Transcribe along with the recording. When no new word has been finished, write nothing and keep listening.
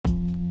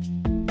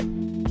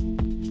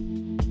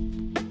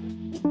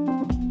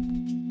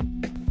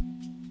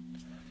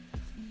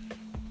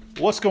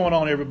What's going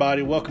on,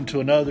 everybody? Welcome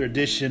to another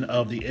edition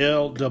of the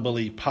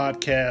LEE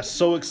podcast.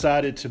 So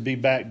excited to be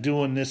back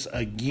doing this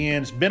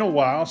again. It's been a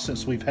while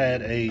since we've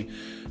had a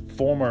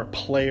former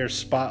player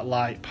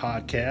spotlight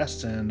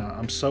podcast, and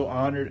I'm so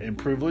honored and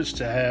privileged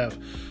to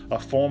have a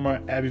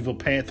former Abbeville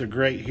Panther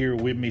great here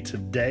with me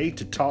today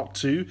to talk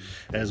to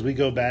as we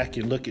go back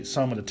and look at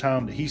some of the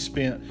time that he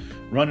spent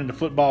running the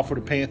football for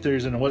the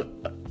Panthers and what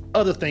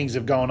other things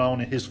have gone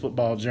on in his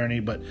football journey.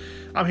 But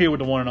I'm here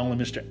with the one and only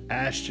Mr.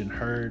 Ashton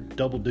Hurd,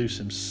 Double Deuce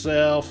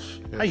himself. Yes,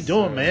 how you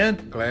doing,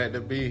 man? Glad to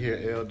be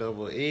here,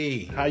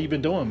 LEE. How you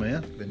been doing,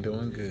 man? Been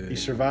doing good. You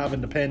surviving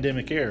the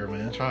pandemic era,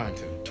 man. Trying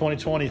to.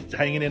 2020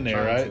 hanging in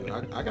there, right?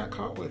 I got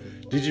caught with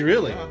it. Did you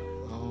really? Yeah.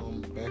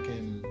 Back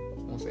in, I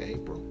want to say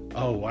April.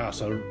 Oh, wow.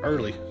 So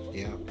early.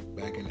 Yeah,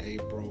 back in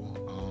April.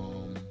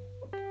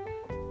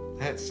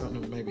 I had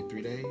something maybe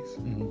 3 days.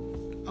 Mm-hmm.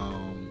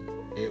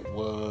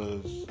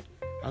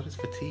 I was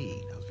just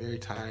fatigued. I was very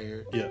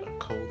tired. Yeah.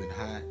 Cold and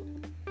hot.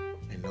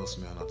 And no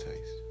smell, no taste.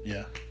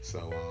 Yeah.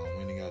 So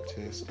when I got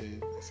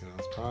tested, they said I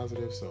was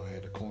positive, so I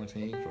had to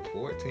quarantine for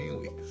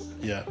 14 weeks.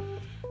 Yeah.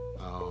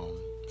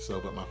 But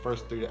after my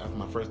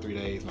first 3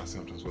 days, my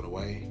symptoms went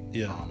away.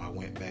 Yeah. I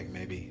went back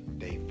maybe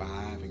day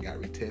 5 and got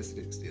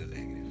retested, still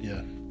negative.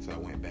 Yeah. So I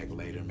went back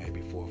later, maybe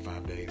 4 or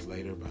 5 days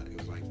later, but it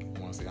was like, I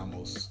want to say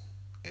almost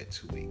at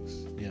 2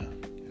 weeks. Yeah.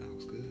 And I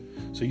was good.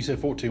 So you said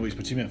 14 weeks,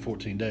 but you meant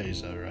 14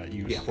 days, though, right?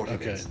 14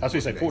 days. I was going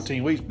to say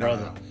 14 weeks,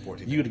 brother. No,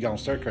 14 you would have gone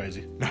stir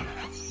crazy. No.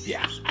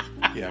 Yeah.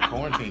 Yeah,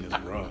 quarantine is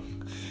rough.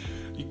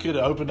 You could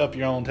have opened up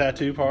your own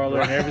tattoo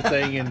parlor and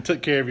everything and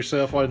took care of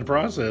yourself while in the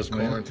process,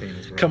 man. Quarantine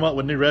is rough. Come up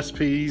with new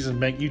recipes and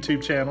make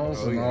YouTube channels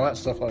all that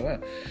stuff like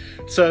that.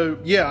 So,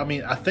 yeah, I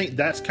mean, I think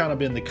that's kind of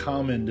been the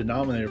common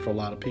denominator for a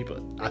lot of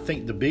people. I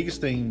think the biggest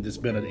thing that's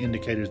been an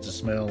indicator is the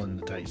smell and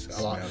the taste.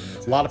 A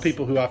lot of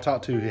people who I've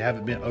talked to who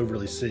haven't been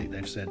overly sick,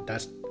 they've said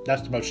that's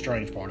the most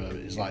strange part of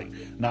it, is like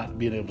not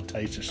being able to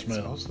taste or smell.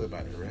 It's mostly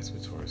about the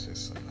respiratory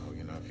system, though.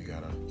 You know, if you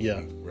got a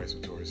weak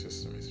respiratory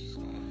system, it's just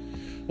going to...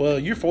 Well,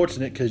 you're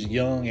fortunate because you're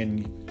young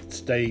and you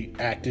stay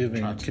active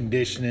and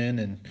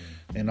conditioning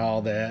and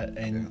all that.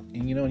 And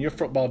you know, your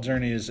football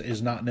journey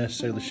is not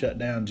necessarily shut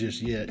down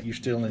just yet. You're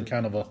still in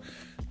kind of a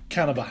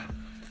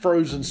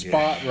frozen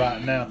spot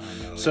right now.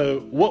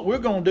 So what we're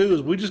going to do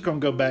is we're just going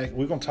to go back.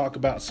 We're going to talk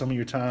about some of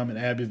your time in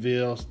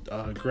Abbeville,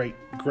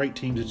 great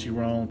teams that you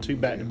were on, 2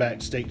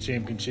 back-to-back state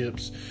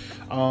championships.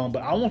 But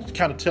I want to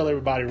kind of tell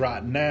everybody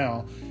right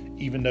now,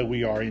 even though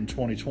we are in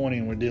 2020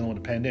 and we're dealing with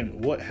a pandemic,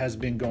 what has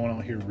been going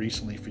on here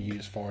recently for you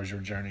as far as your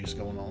journey is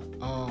going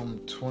on?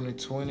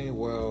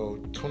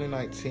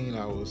 2019,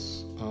 I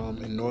was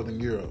in Northern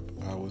Europe.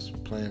 I was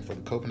playing for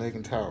the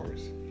Copenhagen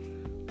Towers.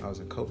 I was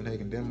in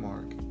Copenhagen,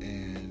 Denmark,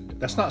 and...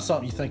 That's not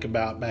something you think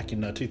about back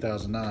in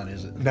 2009,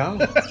 is it? No,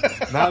 not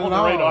at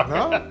all.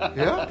 No,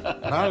 yeah,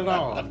 not at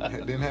all. I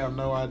didn't have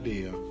no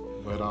idea.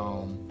 But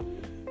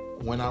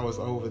when I was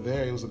over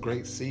there, it was a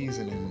great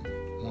season, and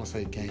I want to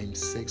say game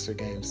 6 or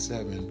game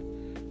 7,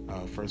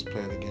 first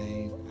play of the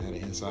game, I had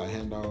an inside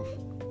handoff,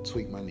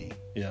 tweaked my knee.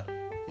 Yeah.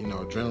 You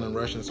know, adrenaline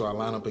rushing, so I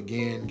line up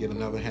again, get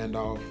another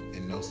handoff,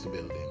 and no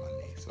stability in my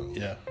knee. So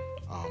yeah.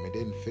 It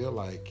didn't feel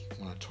like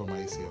when I tore my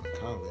ACL in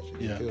college, it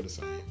didn't feel the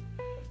same.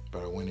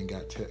 But I went and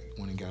got an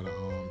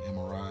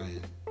MRI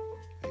and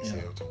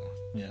ACL torn.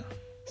 Yeah.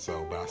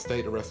 So, but I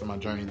stayed the rest of my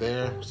journey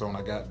there. So when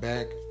I got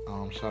back,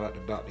 shout out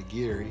to Dr.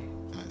 Geary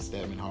and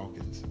Stadman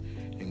Hawkins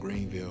in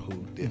Greenville,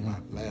 who did my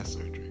last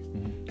surgery.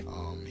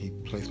 Mm-hmm. He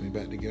placed me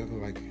back together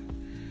like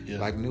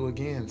new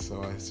again.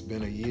 So it's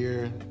been a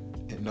year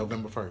in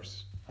November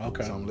 1st.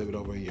 Okay. So I'm a little bit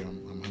over a year.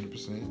 I'm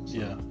 100%. So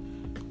yeah.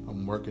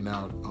 I'm working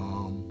out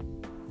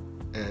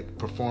at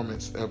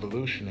Performance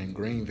Evolution in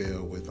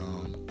Greenville with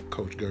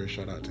Coach Gurr.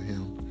 Shout out to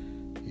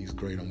him. He's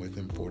great. I'm with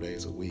him 4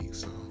 days a week.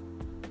 So.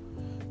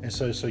 And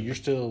so you're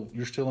still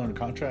under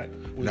contract?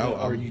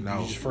 No, you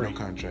just free? No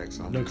contract.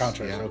 So no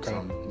contract. Okay. So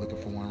I'm looking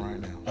for one right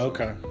now. So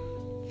okay.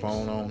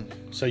 Phone on.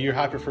 So you're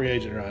hyper free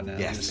agent right now?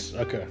 Yes.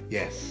 Okay.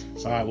 Yes.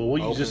 So all right. Well,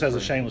 we'll use this as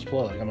a shameless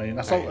plug. I mean,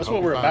 that's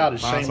what we're about,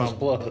 is shameless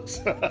plugs.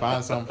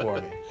 Find something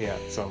for me. Yeah.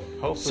 So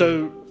hopefully.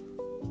 So.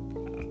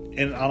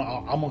 And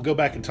I'm going to go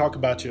back and talk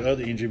about your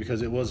other injury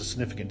because it was a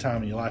significant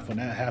time in your life when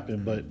that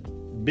happened. But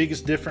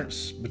biggest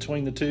difference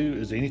between the two,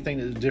 is there anything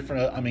that's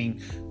different? I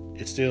mean,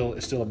 it's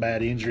still a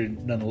bad injury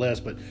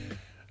nonetheless, but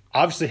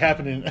obviously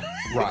happening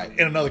right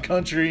in another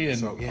country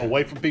and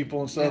away from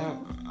people and stuff.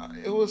 Yeah,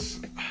 it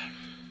was.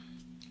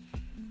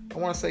 I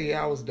want to say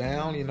I was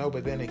down,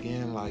 but then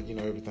again,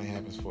 everything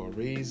happens for a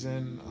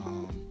reason.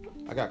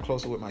 I got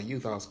closer with my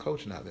youth. I was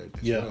coaching out there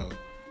as well,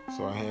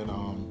 so I had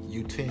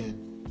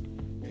U10.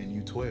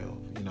 And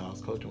U12, I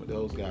was coaching with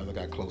those guys. I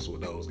got closer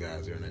with those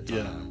guys during that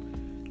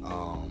time.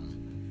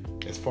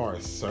 Yeah. As far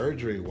as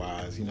surgery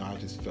wise, I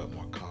just felt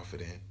more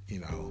confident. I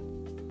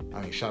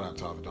mean, shout out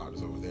to all the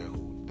doctors over there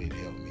who did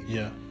help me.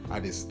 Yeah. I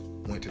just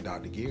went to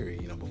Dr. Geary,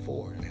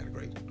 before and had a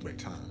great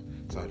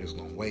time. So I just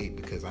gonna wait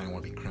because I didn't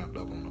want to be cramped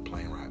up on the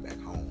plane ride back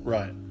home.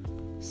 Right.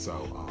 So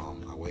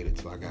I waited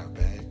till I got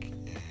back,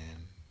 and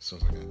as soon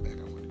as I got back,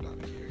 I went to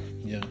Dr. Geary.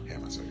 Yeah.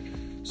 Had my surgery.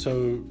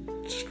 So,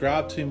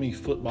 describe to me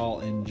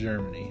football in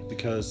Germany,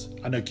 because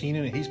I know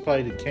Keenan, he's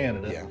played in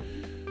Canada. Yeah.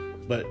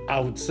 But I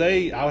would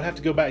say, I would have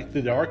to go back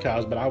through the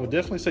archives, but I would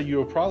definitely say you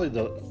were probably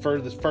the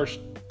first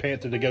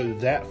Panther to go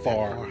that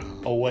far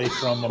away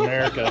from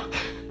America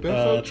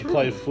to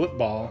play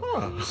football.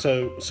 Huh.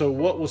 So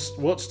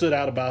what stood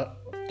out about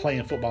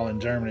playing football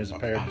in Germany as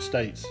compared to the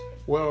States?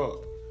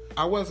 Well,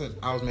 I was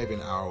maybe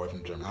an hour away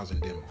from Germany. I was in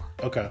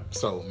Denmark. Okay.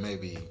 So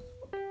maybe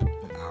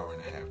an hour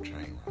and a half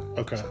train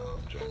ride to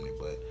Germany.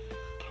 But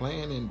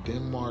playing in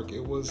Denmark,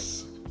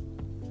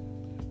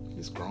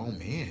 it's grown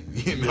men,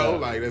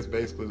 like that's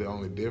basically the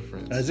only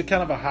difference. Is it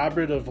kind of a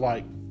hybrid of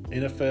like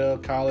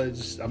NFL,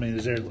 college? I mean,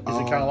 is it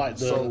kind of like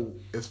the... So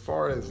as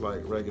far as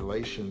like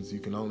regulations, you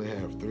can only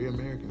have 3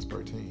 Americans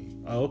per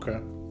team. Oh, okay.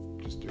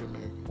 Just 3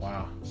 Americans.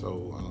 Wow.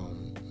 So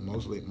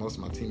most of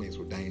my teammates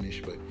were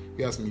Danish, but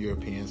we got some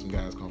Europeans, some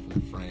guys come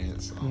from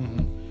France,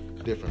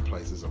 different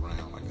places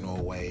around, like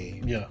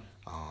Norway. Yeah.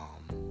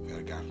 We got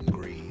a guy from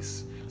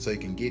Greece. So you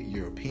can get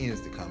Europeans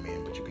to come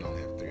in, but you can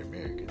only have 3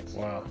 Americans.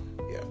 Wow.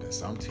 Yeah, but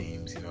some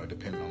teams,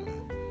 depending on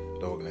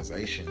the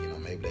organization,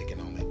 maybe they can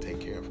only take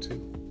care of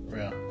 2.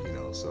 Yeah.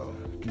 So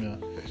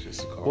that's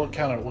just a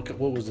card.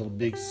 What was the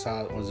big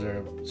size? Was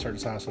there a certain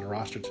size of the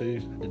roster too?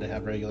 Did they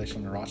have regulation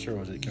on the roster, or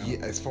was it kind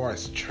of... as far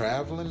as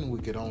traveling, we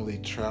could only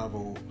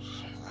travel,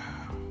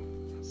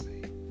 let's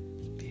say,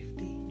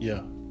 50.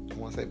 Yeah. I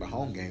want to say, but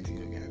home games, you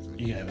can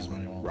have as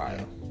many. Right.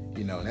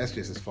 Yeah. And that's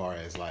just as far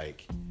as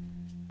like,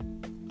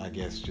 I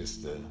guess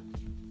just the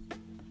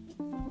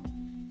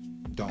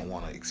don't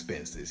want to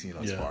expense this,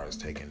 as far as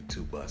taking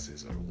 2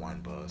 buses or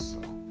 1 bus.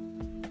 So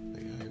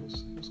yeah, it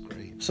was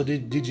great. So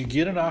did you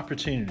get an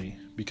opportunity,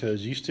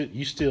 because you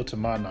still, to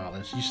my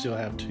knowledge, you still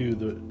have two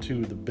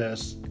of the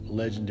best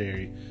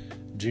legendary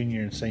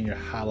junior and senior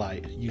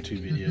highlight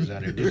YouTube videos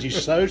out there. Did you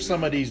show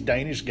some of these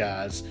Danish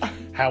guys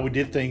how we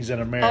did things in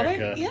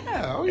America?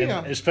 Oh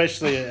yeah.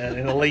 Especially at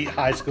an elite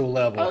high school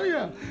level. Oh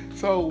yeah.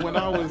 So when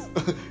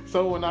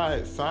I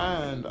had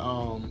signed,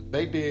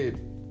 they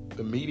did,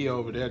 the media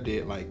over there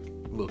did like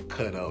little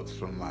cutouts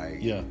from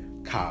like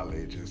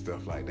college and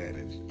stuff like that,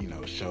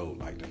 and showed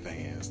like the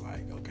fans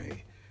like,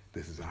 okay,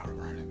 this is our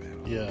running back.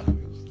 Yeah.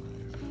 It was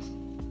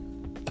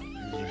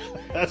nice.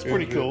 That's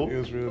pretty cool. It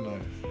was real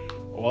nice.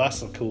 Well,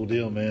 that's a cool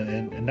deal,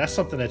 man, and that's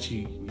something that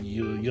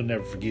you'll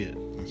never forget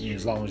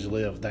as long as you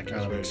live, that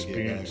kind of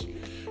experience.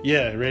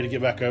 Yeah, ready to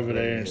get back over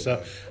there and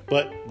stuff.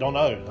 But don't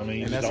know. I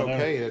mean, and that's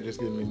okay. That just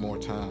gives me more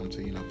time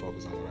to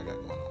focus on what I got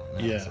going on.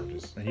 Yeah, so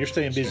and you're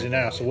staying busy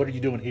now. So what are you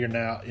doing here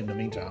now in the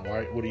meantime?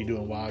 Right? What are you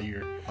doing while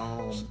you're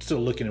still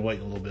looking and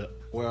waiting a little bit?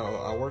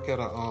 Well, I work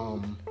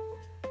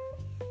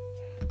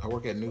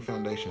at New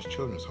Foundations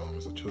Children's Home.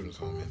 It's a children's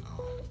home in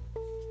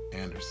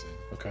Anderson.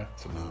 Okay.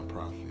 It's a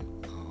nonprofit.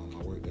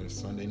 I work there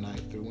Sunday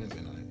night through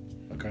Wednesday night.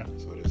 Okay.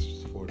 So that's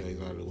just 4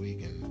 days out of the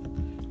week,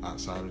 and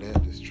outside of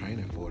that, just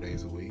training 4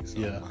 days a week. So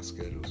my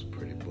schedule's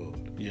pretty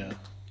booked. Yeah.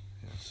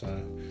 So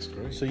it's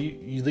great. So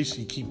you at least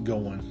you keep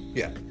going.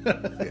 Yeah.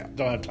 Yeah.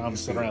 Don't have time to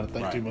sit around and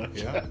think too much.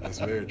 Yeah, that's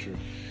very true.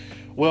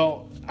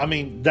 Well, I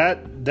mean,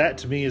 that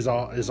to me has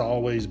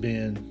always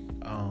been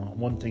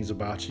one of the things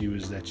about you,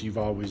 is that you've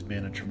always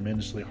been a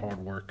tremendously hard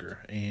worker,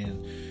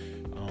 and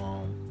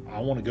I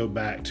want to go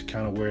back to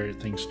kind of where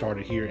things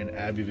started here in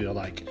Abbeville.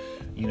 Like,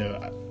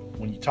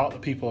 when you talk to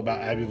people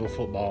about Abbeville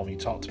football, when you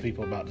talk to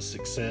people about the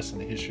success and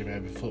the history of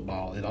Abbeville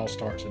football, it all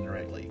starts in the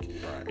rec league.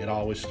 Right. It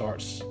always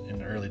starts in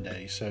the early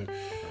days. So,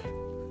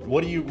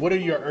 what are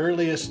your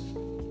earliest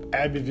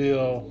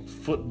Abbeville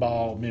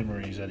football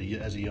memories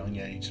as a young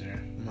age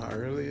there? My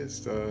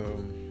earliest...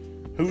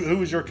 Who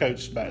was your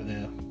coach back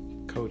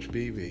then? Coach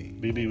BB.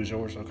 BB was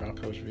yours? Okay.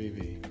 Coach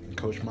BB. And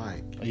Coach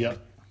Mike. Yep.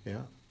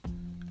 Yeah.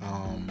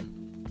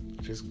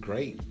 Just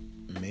great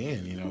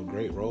men,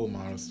 great role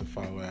models to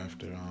follow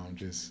after.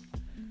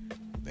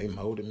 They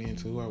molded me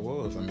into who I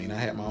was. I mean, I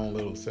had my own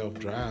little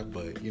self-drive,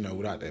 but,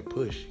 without that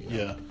push,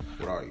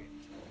 what are you?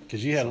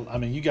 Because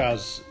you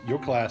guys, your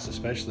class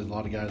especially, a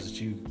lot of guys that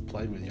you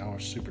played with, y'all were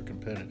super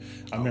competitive.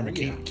 I remember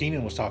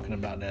Keenan was talking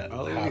about that,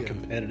 how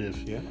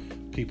competitive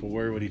people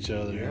were with each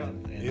other,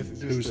 and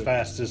who's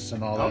fastest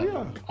and all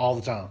that, all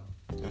the time.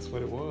 That's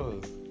what it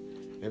was.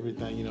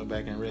 Everything,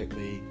 back in rec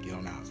league, get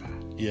on the outside.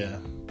 Yeah.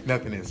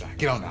 Nothing inside.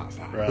 Get on the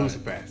outside. Right. Who's the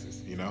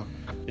fastest,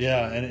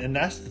 Yeah, and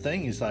that's the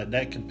thing, is like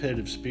that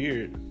competitive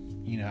spirit.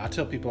 I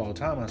tell people all the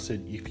time, I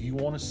said, if you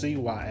want to see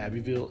why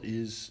Abbeville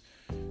is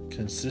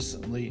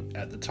consistently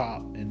at the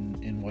top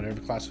in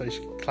whatever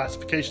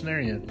classification they're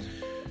in,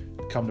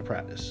 come to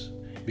practice.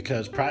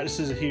 Because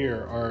practices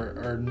here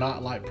are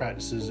not like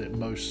practices at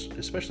most,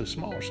 especially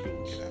smaller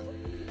schools. Yeah.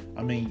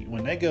 I mean,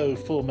 when they go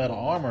full metal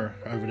armor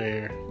over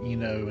there,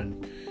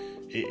 and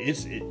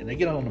and they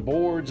get on the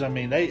boards. I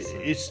mean,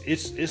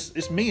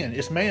 it's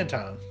man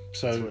time.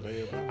 So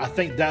I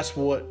think that's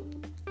what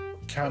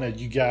kind of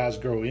you guys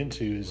grow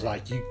into, is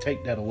like you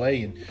take that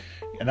away,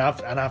 and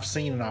I've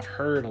seen and I've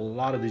heard a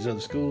lot of these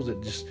other schools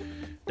that just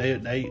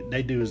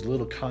they do as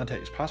little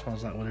contact as possible. I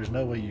was like, well, there's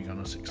no way you're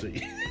going to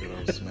succeed. Good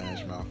old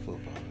smash mouth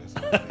football.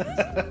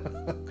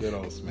 That's good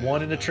old smash.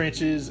 One in the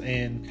trenches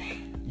and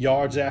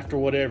yards after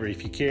whatever.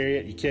 If you carry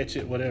it, you catch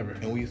it, whatever.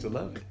 And we used to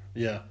love it.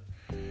 Yeah.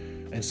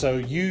 And so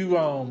you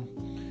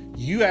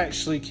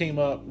actually came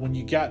up when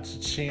you got the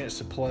chance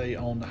to play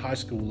on the high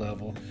school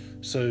level.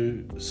 So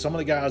some of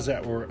the guys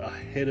that were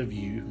ahead of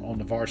you on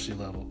the varsity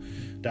level,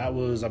 that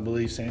was, I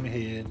believe, Sammy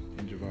Head.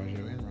 And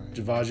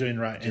Javaggio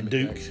Enright. And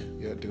Duke. Jackson.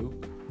 Yeah,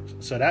 Duke.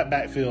 So that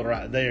backfield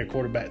right there,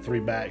 quarterback, 3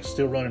 backs,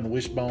 still running the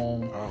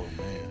wishbone. Oh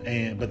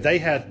man! But they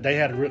had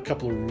a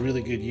couple of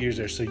really good years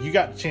there. So you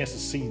got the chance to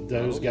see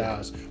those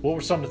guys. What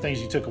were some of the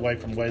things you took away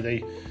from the way they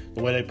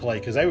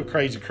played? Because they were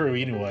crazy crew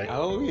anyway.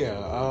 Oh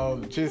yeah,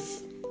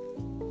 just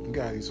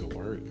guys used to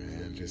work,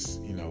 man.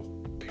 Just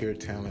pure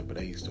talent, but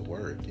they used to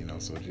work.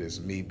 So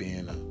just me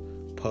being a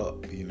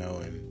pup,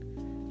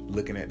 and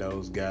looking at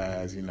those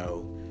guys,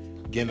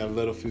 getting a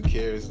little few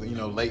carries,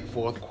 late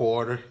fourth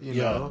quarter,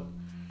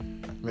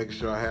 making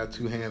sure I had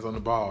 2 hands on the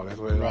ball. That's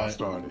where it all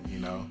started,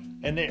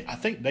 And I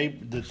think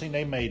the thing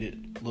they made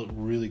it look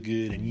really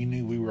good, and you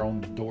knew we were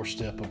on the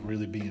doorstep of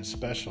really being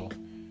special.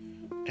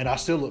 And I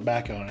still look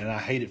back on it, and I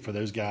hate it for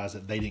those guys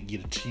that they didn't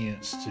get a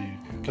chance to,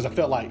 because I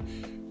felt like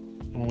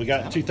when we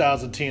got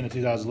 2010 and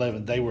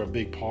 2011, they were a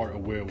big part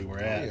of where we were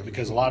at,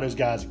 because a lot of those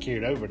guys that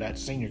carried over that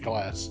senior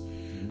class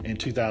in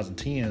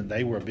 2010,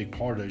 they were a big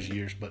part of those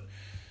years. But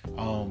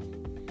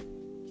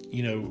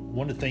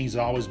one of the things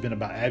that's always been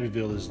about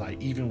Abbeville is,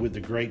 like, even with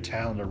the great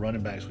talent of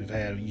running backs we've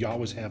had, you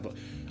always have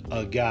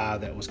a guy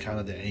that was kind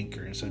of the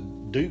anchor. And so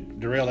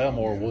Darrell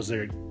Elmore was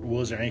their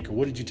anchor.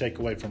 What did you take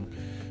away from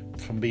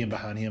being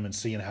behind him and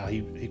seeing how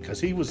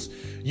because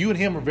you and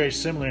him are very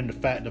similar in the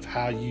fact of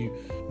how you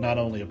not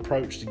only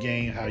approached the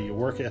game, how your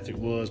work ethic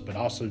was, but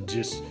also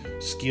just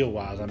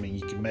skill-wise. I mean,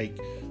 you can make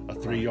a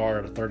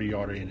 3-yard, a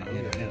 30-yarder in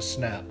a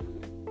snap.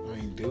 I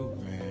mean, Duke,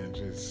 man,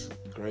 just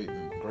great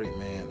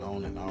man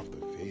on and off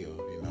the field.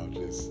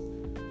 Just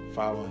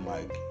following,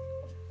 like,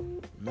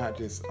 not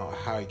just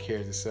how he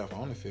carries himself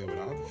on the field, but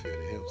off the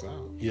field, it helps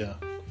out. Yeah.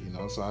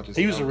 So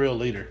he was a real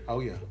leader.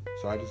 Oh yeah.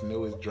 So I just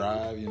knew his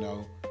drive, and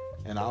you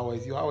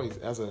always,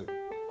 as a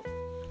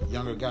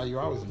younger guy, you're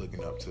always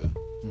looking up to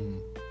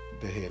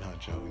the head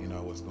honcho,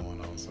 what's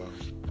going on. So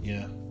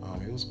yeah,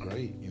 it was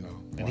great,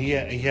 And he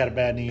had a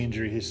bad knee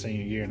injury his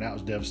senior year, and that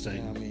was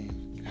devastating. Yeah, I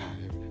mean,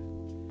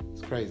 God,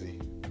 it's crazy.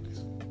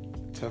 It's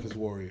toughest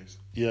warriors.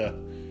 Yeah,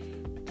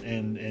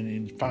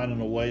 and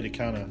finding a way to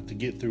to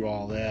get through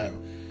all that. Yeah.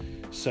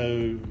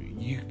 So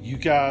you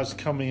guys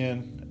come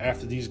in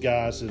after these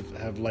guys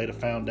have laid a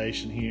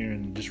foundation here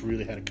and just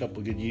really had a couple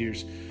of good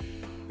years.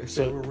 They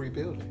said we're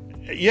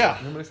rebuilding. Yeah.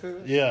 Remember they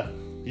said that?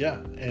 Yeah.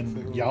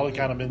 And y'all have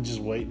kind of been just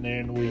waiting there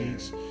in the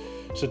weeds.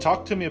 Yeah. So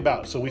talk to me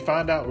about, so we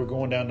find out we're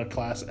going down to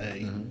Class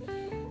A,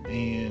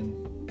 and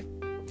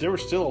there were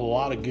still a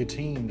lot of good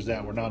teams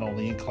that were not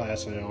only in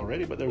Class A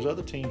already, but there was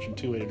other teams from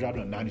 2A that dropped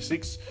down.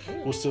 96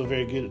 was still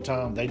very good at the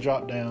time. They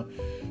dropped down.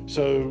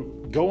 So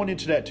going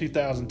into that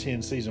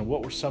 2010 season,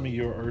 what were some of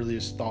your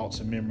earliest thoughts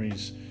and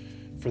memories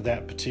for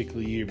that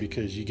particular year?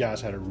 Because you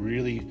guys had a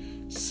really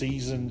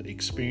seasoned,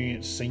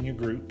 experienced senior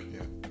group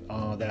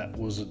that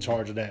was in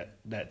charge of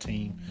that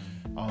team.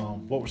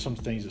 What were some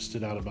things that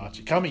stood out about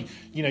you?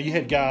 You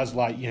had guys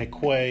like, you had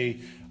Quay,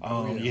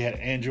 you had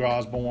Andrew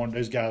Osborne,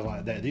 those guys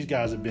like that. These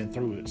guys have been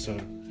through it. So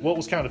what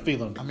was kind of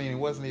feeling? I mean, it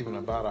wasn't even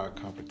about our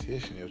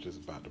competition. It was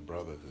just about the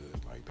brotherhood.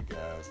 Like the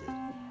guys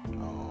that,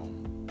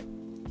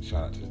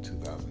 shout out to the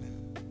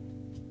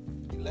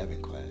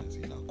 2011 class,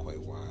 Quay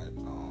White,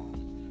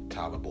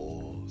 Tyler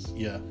Boyles.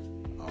 Yeah.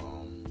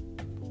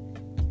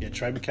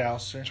 Trey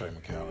McAllister.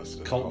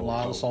 Colton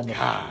Lawless on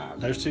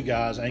those 2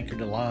 guys anchored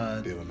the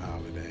line. Dylan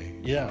Holiday.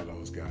 Yeah. All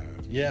those guys.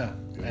 Yeah.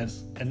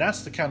 And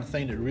that's the kind of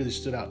thing that really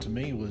stood out to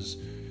me was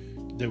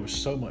there was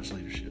so much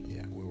leadership.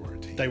 Yeah, we were a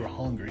team. They were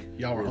hungry.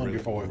 Y'all were hungry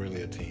for it. We were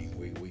really a team.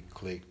 We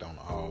clicked on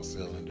all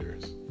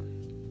cylinders.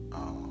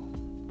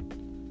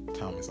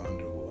 Thomas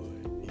Underwood,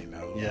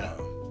 Yeah.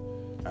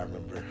 I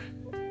remember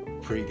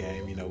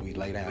pregame, we had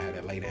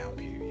that lay down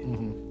period.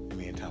 Mm-hmm.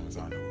 Me and Thomas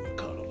Underwood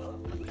cuddled up.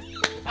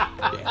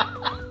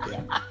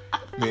 yeah.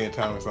 Me and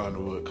Thomas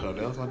Underwood cuddled.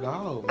 That was my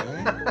dog,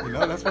 man.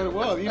 That's what it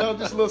was.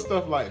 Just little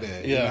stuff like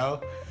that. Yeah.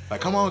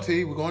 Like, come on,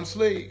 T, we're going to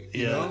sleep.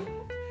 Yeah.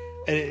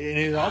 And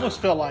it almost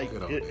felt like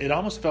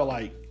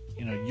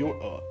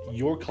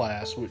your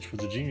class, which was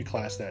the junior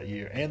class that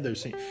year, and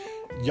those seniors,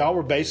 y'all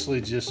were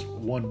basically just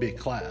one big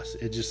class.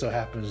 It just so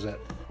happens that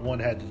one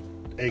had to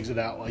exit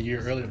out a year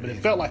earlier, but it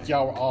felt like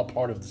y'all were all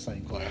part of the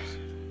same class.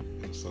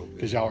 It was so good.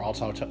 Because y'all were all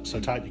so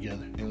tight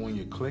together. And when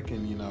you're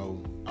clicking,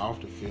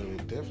 off the field,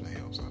 it definitely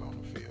helps out on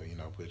the field,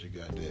 because you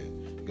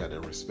got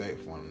that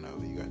respect for one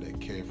another, you got that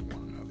care for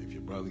one another. If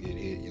your brother get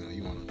hit,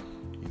 you want to,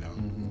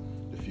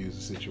 diffuse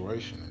the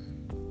situation,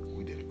 and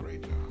we did a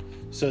great job.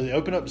 So they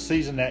opened up the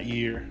season that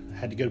year,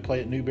 had to go to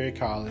play at Newberry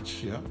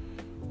College. Yeah.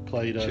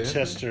 Played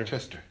Chester.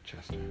 Chester.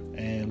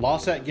 And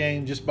lost that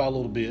game just by a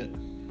little bit.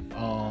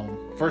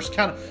 First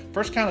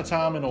kind of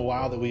time in a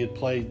while that we had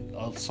played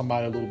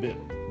somebody a little bit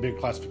big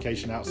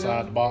classification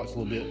outside the box a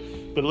little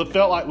bit, but it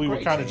felt like we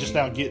were kind of just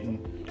now getting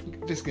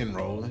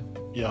rolling.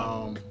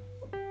 Yeah.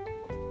 It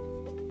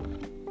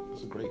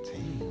was a great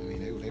team. I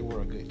mean, they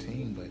were a good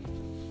team, but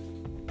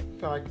I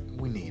felt like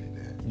we needed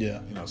that.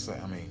 Yeah. You know, so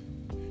I mean,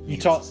 you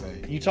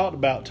talked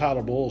about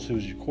Tyler Boyles, who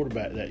was your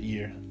quarterback that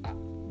year.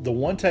 The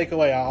one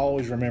takeaway I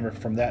always remember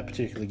from that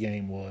particular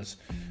game was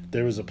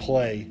there was a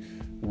play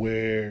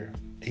where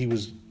he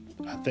was,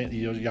 I think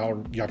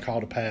y'all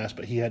called a pass,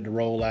 but he had to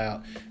roll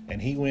out,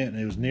 and he went, and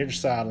it was near the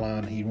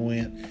sideline. He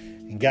went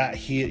and got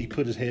hit. He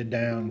put his head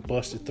down,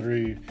 busted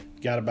through,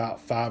 got about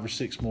 5 or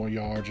 6 more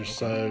yards or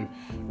so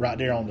right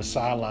there on the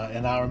sideline.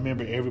 And I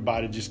remember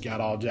everybody just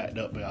got all jacked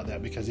up about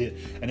that because it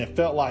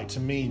felt like to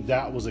me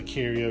that was a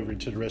carryover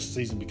into the rest of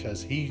the season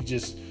because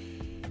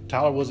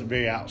Tyler wasn't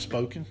very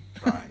outspoken.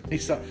 Right.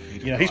 He's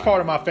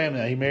part of my family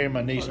now. He married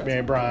my niece,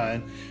 Mary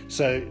Bryan.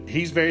 So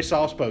he's very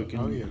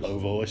soft-spoken, low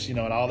voice, and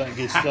all that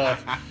good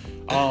stuff.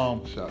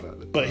 Shout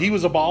out but he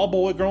was a ball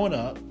boy growing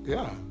up.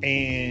 Yeah.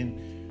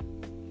 And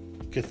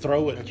could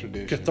throw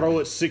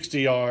it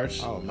 60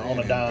 yards on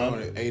a dime.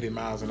 Going at 80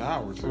 miles an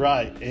hour. Too.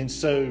 Right. And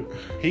so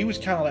he was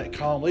kind of that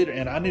calm leader.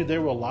 And I knew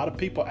there were a lot of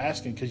people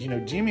asking because,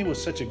 Jimmy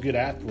was such a good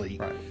athlete.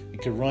 Right. He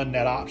could run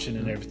that option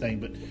and everything.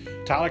 But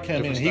Tyler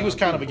came in and he was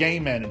kind of a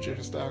game manager.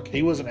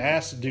 He wasn't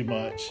asked to do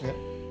much. Yeah.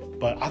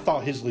 But I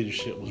thought his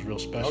leadership was real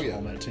special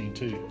on that team,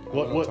 too.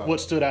 What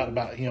stood out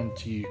about him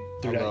to you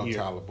through that year?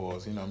 Tyler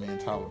Boyles. Me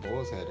and Tyler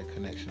Boyles had a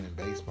connection in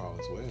baseball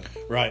as well.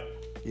 Right.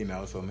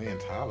 So me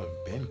and Tyler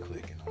been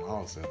clicking on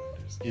all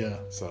cylinders. Yeah.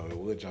 So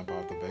we'll jump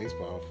off the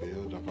baseball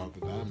field, jump off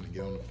the diamond, and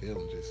get on the field,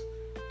 and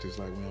just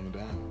like we on the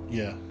diamond.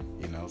 Yeah.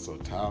 So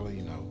Tyler,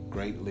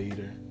 great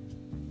leader,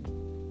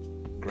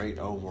 great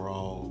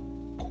overall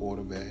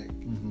quarterback.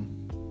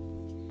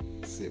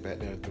 Mm-hmm. Sit back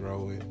there,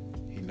 throw it.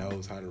 He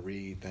knows how to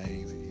read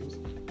things.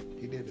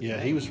 He did it. Yeah,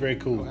 he was very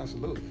cool. Oh,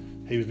 absolutely.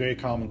 He was very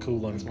calm and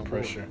cool under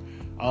pressure.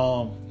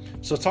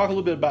 So talk a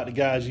little bit about the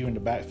guys you in the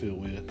backfield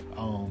with.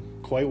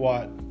 Quay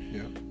Watt.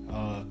 Yeah.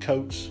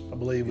 Coates, I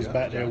believe, was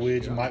back there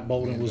with you. Mike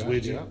Bolden was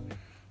with you.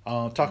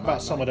 Talk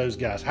about some of those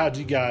guys. How'd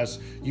you guys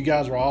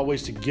were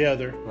always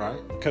together. Right.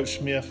 Coach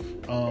Smith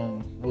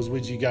was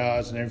with you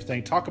guys and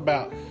everything. Talk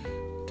about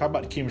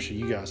the chemistry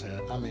you guys had.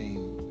 I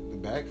mean, the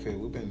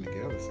backfield, we've been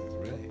together since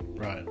Ray.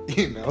 Right.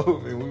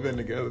 We've been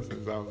together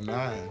since I was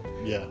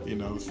 9. Yeah.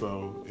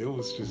 So it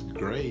was just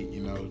great.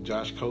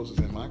 Josh Coates was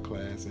in my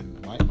class and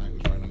Mike was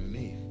right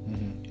underneath.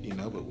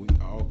 Mm-hmm. But we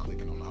all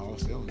clicking on all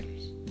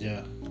cylinders.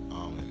 Yeah.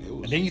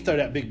 And then you throw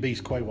that big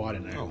beast, Quay Watt,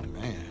 in there. Oh,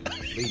 man.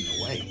 Leading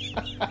the way.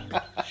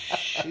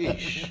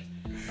 Sheesh.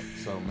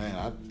 So,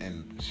 man,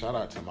 and shout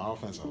out to my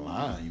offensive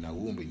line. We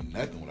wouldn't be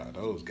nothing without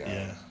those guys.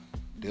 Yeah.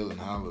 Dylan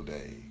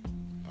Holiday,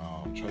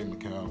 Trey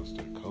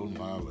McAllister, Colton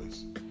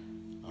Lawless.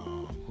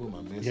 Who am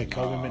I missing? Yeah,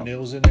 Kobe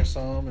McNeil's in there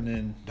some, and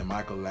then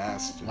DeMichael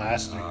Laster.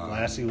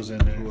 Lassie was in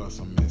there. Who else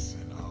I'm missing?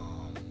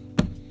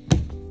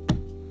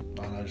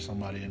 I know there's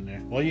somebody in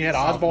there. Well, you had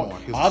Osborne.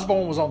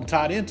 Osborne was on the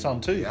tight end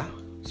some, too. Yeah.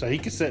 So he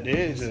could set the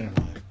edge there.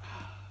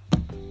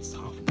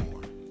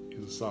 Sophomore. He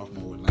was a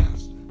sophomore with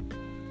Laster.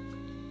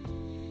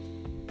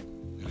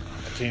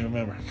 I can't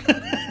remember.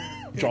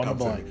 Drawing a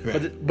blank.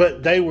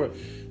 But they were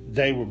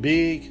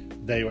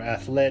big. They were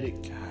athletic.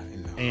 God,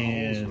 and the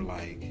holes were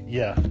like.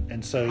 Yeah,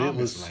 and so it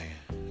was.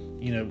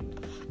 A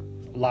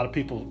lot of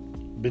people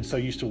been so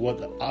used to what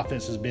the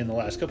offense has been the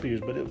last couple of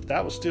years, but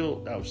that was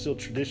still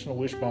traditional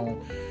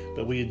wishbone.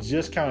 But we had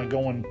just kind of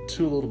going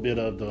to a little bit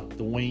of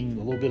the wing,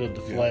 a little bit of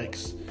the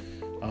flex.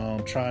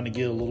 Trying to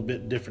get a little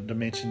bit different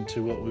dimension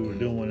to what we were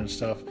doing and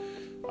stuff.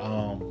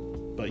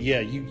 But yeah,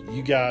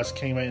 you guys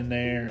came in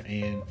there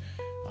and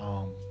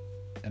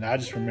I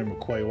just remember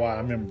Quay Watt.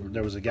 I remember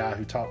there was a guy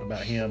who talked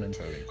about him, and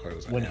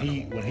when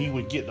he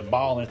would get the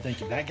ball and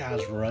thinking that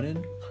guy's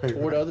running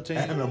toward the other team,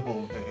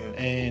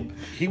 and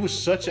he was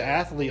such an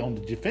athlete on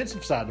the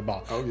defensive side of the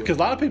ball. Because a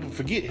lot of people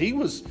forget he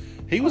was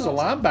a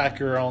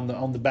linebacker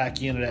on the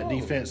back end of that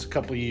defense a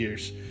couple of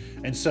years,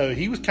 and so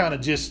he was kind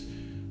of just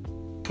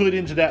put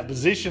into that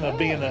position of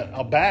being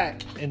a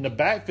back in the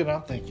backfield.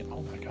 I'm thinking,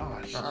 oh my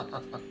gosh,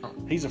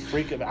 he's a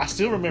freak of it. I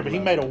still remember he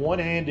made a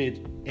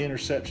one-handed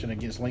interception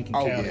against Lincoln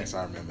County. Oh yes,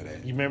 I remember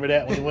that. You remember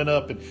that when he went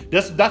up, and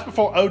that's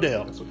before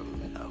Odell.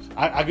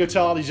 I go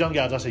tell all these young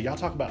guys, I say, y'all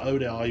talk about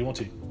Odell all you want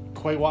to.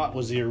 Quay Watt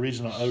was the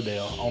original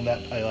Odell on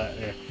that play right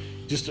there.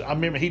 I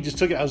remember he just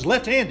took it. I was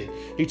left-handed.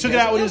 He took it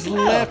out with his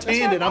left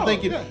hand, and I'm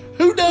thinking,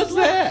 who does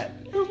that?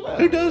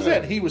 Who does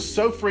that? He was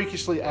so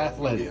freakishly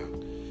athletic,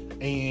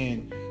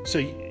 and so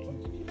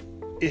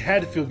it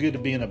had to feel good to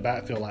be in a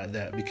backfield like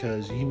that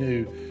because you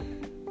knew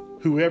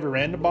whoever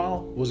ran the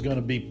ball was going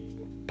to be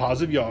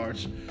positive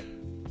yards,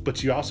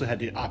 but you also had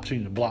the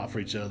opportunity to block for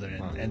each other,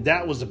 and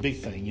that was a big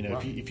thing.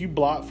 If you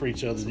block for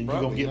each other, then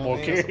you're going to get more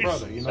carries.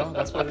 Brother,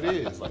 that's what it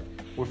is. Like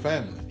we're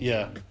family.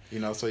 Yeah.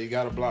 So you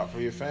got to block for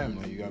your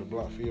family. You got to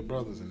block for your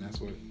brothers, and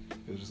that's what it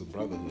was, just a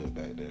brotherhood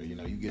back there. You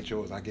get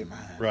yours, I get mine.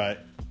 Right.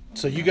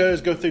 So you guys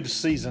go through the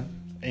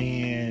season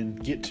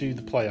and get to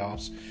the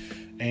playoffs.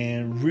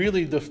 and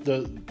really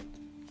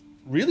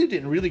really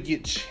didn't really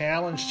get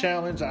challenged.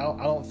 I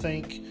don't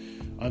think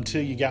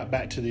until you got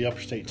back to the Upper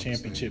State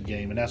Championship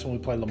game, and that's when we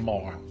played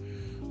Lamar.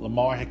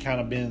 Lamar had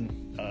kind of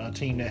been a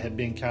team that had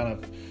been kind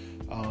of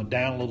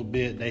down a little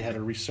bit. They had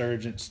a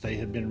resurgence. They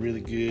had been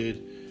really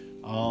good.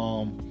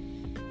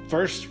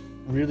 First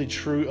really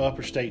true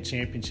Upper State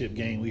Championship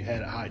game we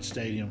had at Heights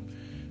Stadium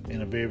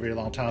in a very, very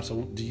long time. So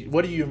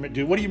what do you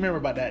remember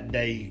about that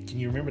day? Can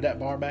you remember that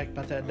bar back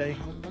about that day?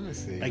 Let me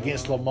see.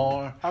 Against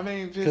Lamar? I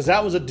mean, because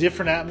that was a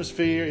different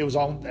atmosphere. It was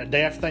on the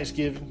day after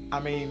Thanksgiving. I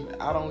mean,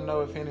 I don't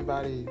know if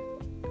anybody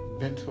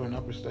been to an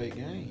Upper State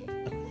game,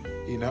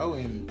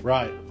 and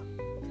right.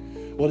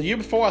 Well, the year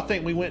before, I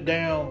think we went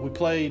down. We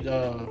played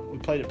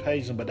at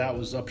Payson, but that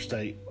was Upper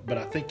State. But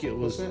I think it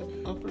was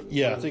Upper?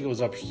 Yeah, I think it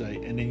was Upper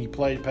State, and then you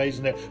played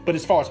Payson there. But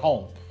as far as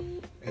home,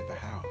 at the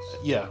house.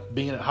 Yeah,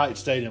 being at Heights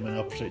Stadium in an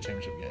Upper State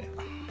Championship game.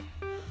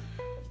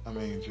 I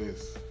mean,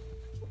 just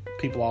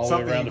people all the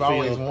way around the field.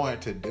 Something you've always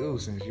wanted to do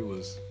since you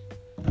was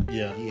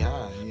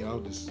high,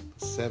 just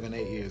 7,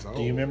 8 years old.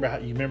 Do you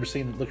remember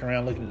seeing, looking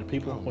around, looking at the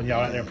people when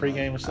y'all out there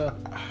pregame and stuff?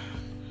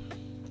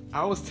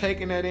 I was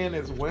taking that in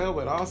as well,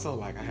 but also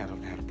like I had a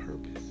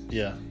purpose.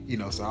 Yeah.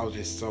 So I was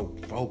just so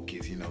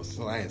focused.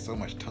 So I had so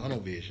much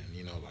tunnel vision.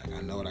 Like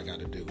I know what I got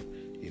to do.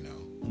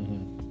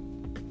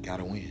 Mm-hmm.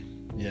 Gotta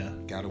win. Yeah.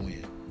 Gotta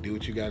win. Do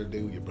what you got to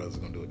do. Your brothers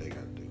gonna do what they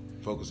got to do.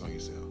 Focus on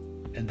yourself.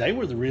 And they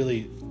were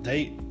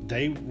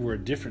they were a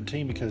different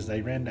team because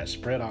they ran that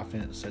spread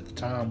offense at the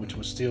time, which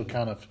was still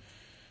kind of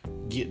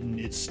getting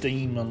its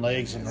steam on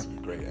legs.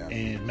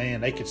 And man,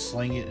 they could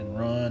sling it and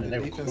run, and they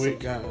were quick.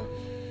 Guy.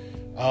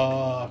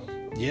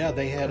 Yeah,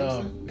 they had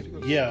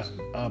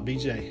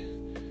BJ.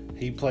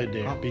 He played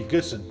there.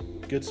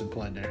 Goodson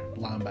played there,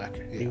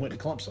 linebacker. Yeah. He went to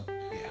Clemson.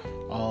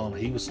 Yeah.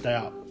 He was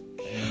stout,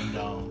 and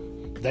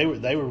they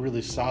were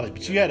really solid.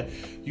 But you had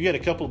a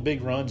couple of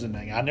big runs in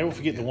there. I never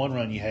forget the one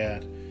run you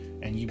had,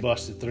 and you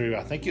busted through.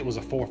 I think it was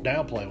a 4th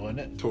down play,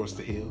 wasn't it? Towards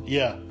the hill.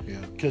 Yeah.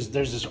 Because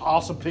there's this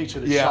awesome picture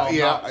that Sean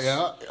Knox.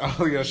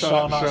 Oh yeah,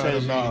 Sean Knox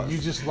has you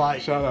just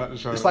like shout out to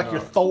Sean. It's like your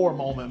Thor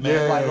moment,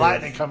 man. Like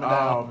lightning coming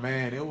down. Oh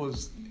man, it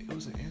was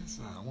an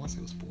inside. I want to say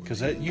it was 4.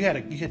 Because you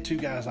had 2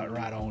 guys like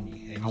right on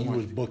you, and you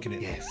was booking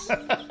it. Yes.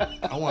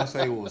 I want to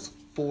say it was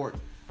 4.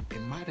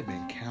 It might have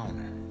been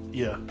counter.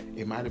 Yeah.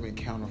 It might have been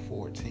counter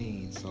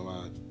 14. So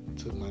I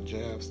took my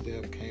jab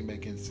step, came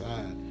back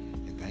inside,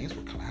 and things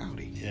were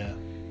cloudy. Yeah.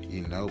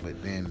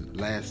 But then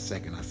last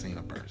second I seen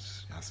a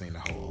burst. I seen the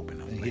hole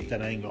open up. And hit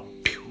that angle.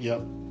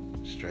 Yep.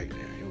 Straight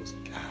there. It was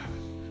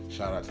God.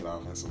 Shout out to the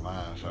offensive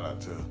line. Shout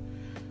out to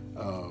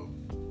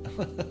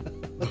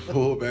the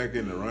fullback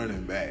and the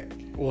running back.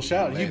 Well,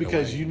 shout out to you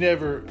because you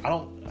never.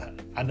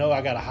 I know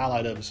I got a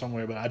highlight of it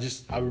somewhere, but I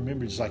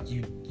remember just like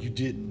you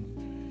didn't.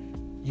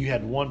 You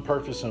had one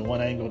purpose and one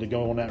angle to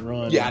go on that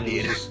run. Yeah, I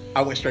did.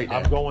 I went straight there.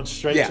 I'm going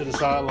straight to the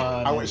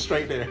sideline. I went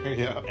straight there.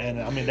 Yeah.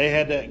 And I mean, they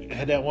had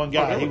that one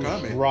guy. He was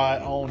coming.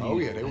 right on you. Oh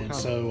yeah, they were and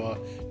coming.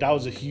 So that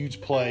was a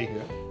huge play.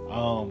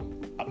 Yeah.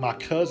 My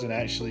cousin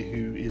actually,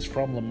 who is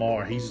from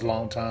Lamar, he's a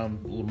longtime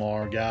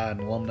Lamar guy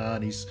and alumni,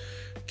 and he's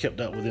kept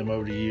up with him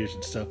over the years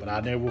and stuff. But I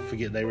never will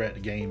forget they were at the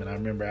game, and I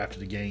remember after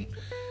the game,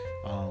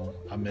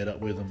 I met up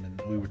with him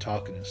and we were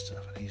talking and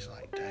stuff. And he's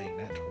like, "Dang,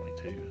 that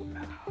 22,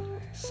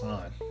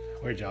 son,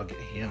 where'd y'all get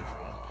him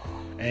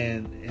from?"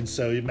 And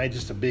so it made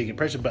just a big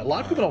impression. But a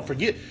lot of people don't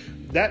forget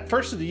that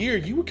first of the year,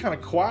 you were kind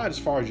of quiet as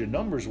far as your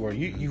numbers were.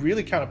 You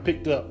really kind of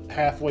picked up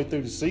halfway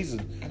through the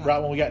season, right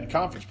when we got in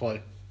conference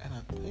play. And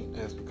I think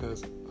that's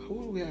because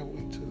who do we have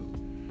week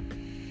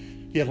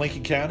 2? Yeah,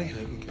 Lincoln County.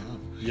 Lincoln County.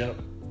 Yep.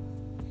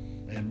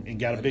 And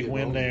got a big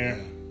win there.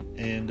 Yeah.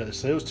 And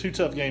so it was 2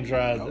 tough games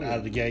out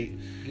of the gate.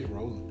 Get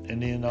rolling.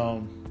 And then,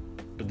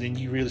 but then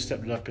you really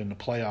stepped it up in the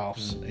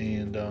playoffs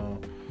and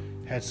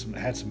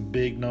had some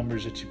big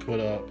numbers that you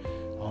put up.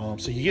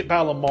 So you get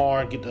by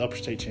Lamar, get the Upper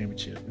State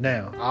Championship.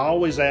 Now, I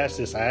always ask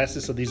this. I ask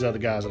this of these other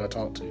guys that I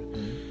talk to.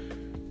 Mm-hmm.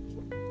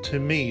 To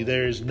me,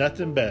 there is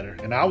nothing better.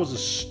 And I was a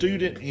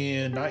student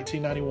in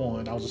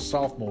 1991. I was a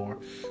sophomore.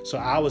 So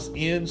I was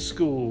in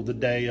school the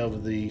day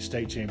of the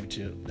state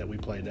championship that we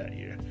played that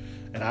year.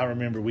 And I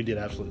remember we did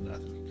absolutely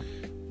nothing.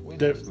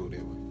 When in school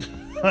did we?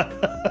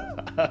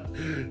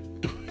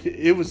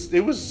 It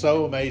was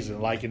so amazing.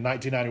 Like in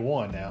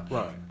 1991 now.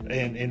 Right.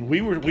 And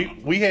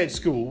we had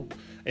school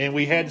and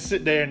we had to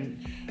sit there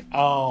and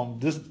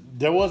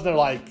there was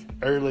no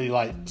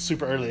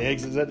super early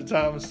exits at the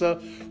time and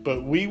stuff.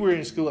 But we were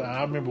in school and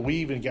I remember we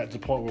even got to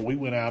the point where we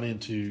went out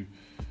into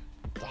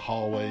the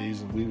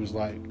hallways and we was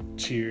like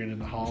cheering in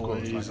the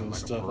hallways and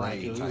stuff like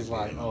it. It was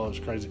like, it was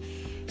crazy.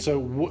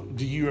 So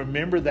do you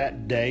remember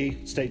that day,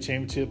 state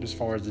championship, as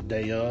far as the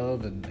day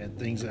of and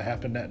things that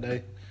happened that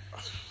day?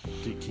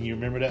 Can you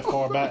remember that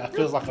far back? It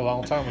feels like a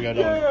long time ago.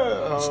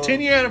 Yeah, it's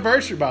 10-year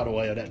anniversry, by the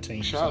way, of that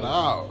team. Shout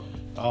out.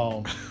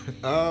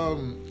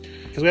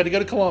 Because we had to go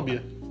to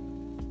Columbia.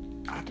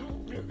 I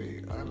don't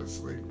really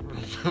honestly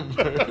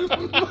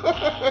remember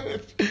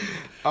much.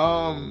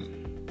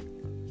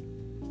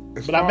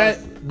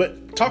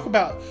 But talk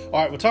about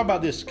we'll talk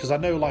about this because I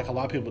know like a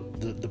lot of people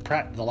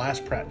the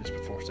last practice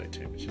before state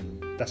championship.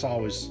 That's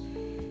always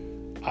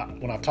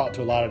when I've talked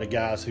to a lot of the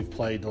guys who've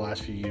played the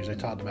last few years, they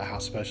talked about how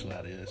special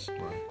that is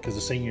because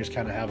the seniors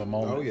kind of have a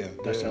moment. Oh yeah,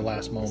 that's their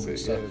last moment.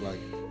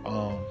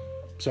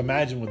 So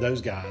imagine with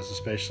those guys,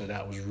 especially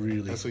that was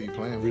really that's what you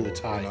playing really for,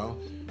 tight. You know?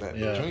 That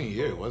junior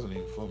year it wasn't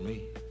even for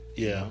me.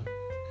 Yeah, you know?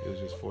 It was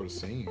just for the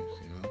seniors,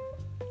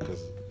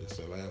 because it's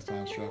their last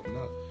time strapping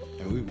up,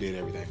 and we did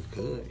everything we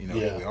could.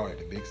 We are at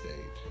the big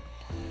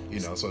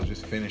stage. So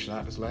just finishing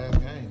out this last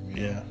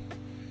game.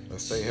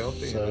 Let's stay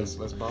healthy and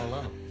let's ball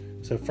out.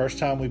 So first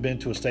time we've been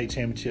to a state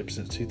championship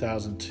since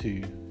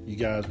 2002. You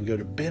guys, we go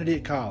to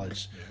Benedict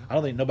College. I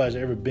don't think nobody's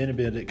ever been to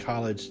Benedict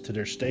College to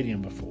their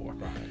stadium before.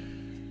 Right.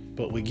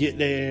 But we get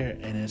there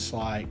and it's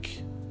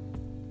like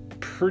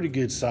pretty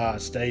good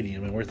sized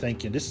stadium, and we're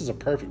thinking this is a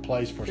perfect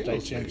place for a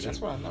state championship.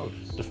 That's what I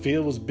noticed. The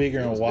field was bigger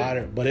and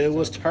wider, but it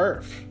was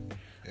turf.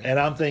 Yeah. And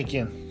I'm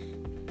thinking,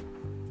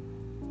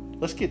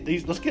 let's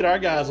get our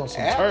guys on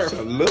some turf.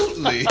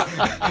 Absolutely.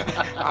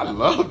 I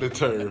love the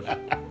turf.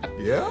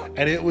 Yeah.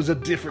 And it was a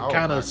different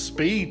kind of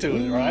speed to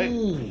it, right?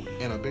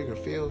 In a bigger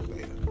field.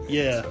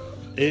 Yeah.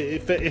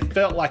 It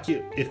felt like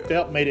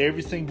it made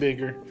everything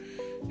bigger.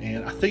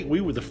 And I think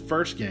we were the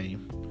first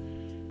game.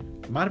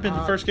 Might have been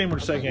the first game or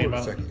the second game.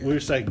 We were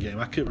the second game.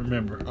 I couldn't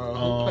remember.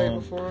 Who played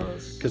before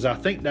us? Because I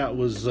think that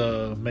was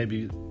might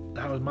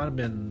have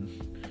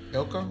been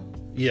Elko?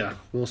 Yeah,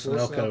 Wilson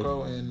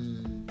Elko.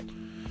 And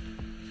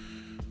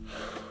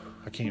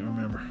I can't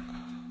remember.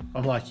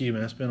 I'm like you,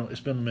 man. It's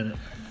been a minute.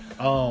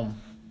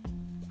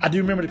 I do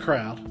remember the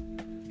crowd.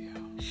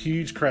 Yeah.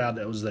 Huge crowd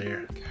that was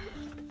there.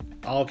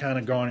 All kind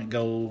of garnet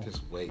gold.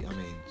 Just wait. I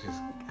mean,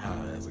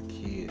 as a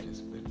kid,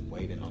 just been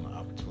waiting on the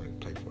opportunity to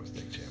play for a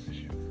state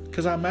championship.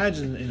 Because I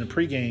imagine in the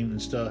pregame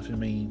and stuff, I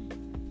mean,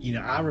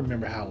 I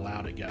remember how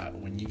loud it got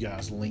when you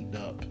guys linked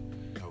up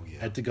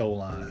at the goal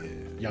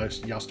line. Yeah.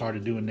 Y'all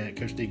started doing that.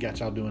 Coach D got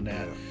y'all doing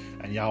that.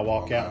 Yeah. And y'all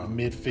walk out in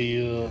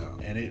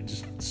midfield, and it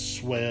just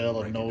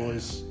swell of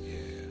noise.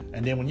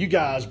 And then when you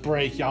guys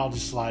break, y'all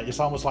just like, it's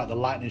almost like the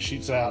lightning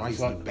shoots out. It's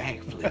like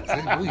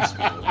backflips. We used to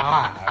be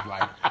live.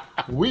 Like,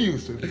 we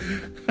used to be.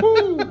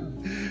 Woo!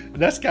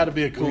 That's got to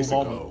be a cool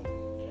moment.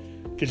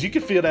 Because you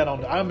can feel that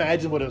I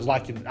imagine what it was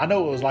like I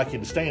know what it was like in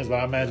the stands, but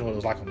I imagine what it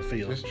was like on the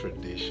field. It's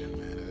tradition,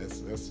 man. That's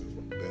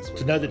what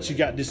to know that you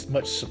got this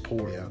much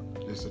support. Yeah,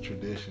 just a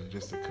tradition,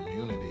 just a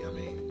community. I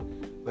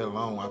mean, let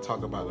alone, I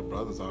talk about the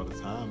brothers all the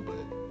time, but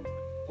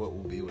what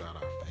will be without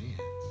our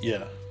fans?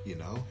 Yeah. It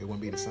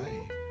wouldn't be the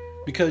same.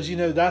 Because,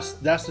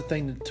 that's the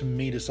thing that, to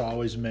me, that's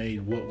always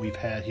made what we've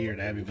had here at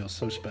Abbeville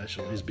so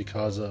special is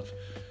because of,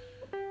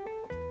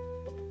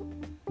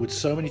 with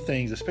so many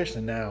things,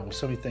 especially now, with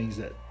so many things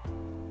that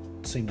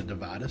seem to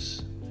divide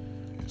us,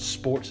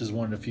 sports is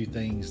one of the few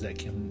things that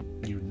can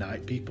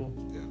unite people,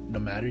 no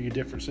matter your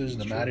differences,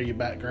 no matter your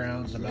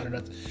backgrounds, no matter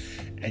nothing.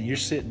 And you're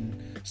sitting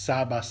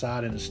side by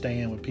side in a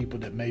stand with people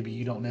that maybe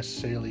you don't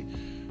necessarily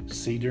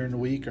see during the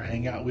week or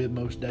hang out with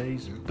most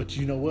days, but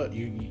you know what,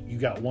 you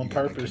got one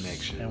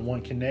purpose and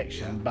one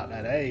connection about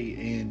that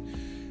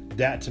and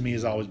that to me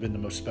has always been the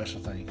most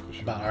special thing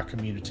about our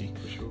community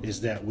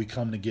is that we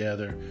come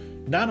together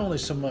not only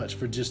so much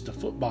for just the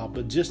football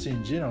but just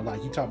in general,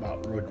 like you talk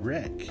about road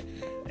rec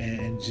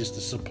and just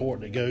the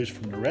support that goes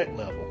from the rec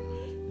level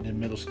in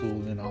middle school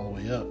and then all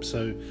the way up.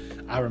 So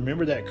I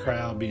remember that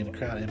crowd being the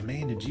crowd, and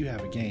man, did you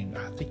have a game.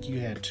 I think you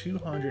had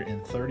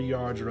 230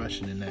 yards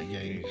rushing in that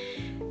game,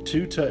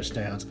 2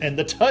 touchdowns, and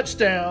the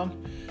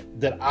touchdown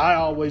that I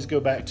always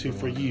go back to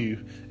for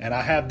you, and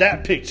I have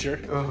that picture,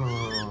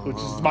 which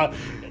is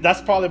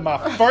that's probably my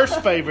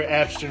first favorite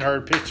Ashton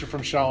Hurd picture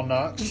from Sean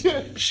Knox.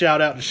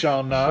 Shout out to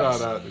Sean Knox.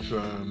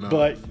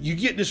 But you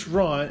get this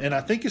run, and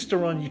I think it's the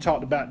run you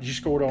talked about you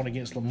scored on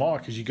against Lamar,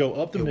 because you go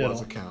up the middle. It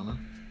was a counter.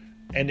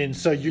 And then,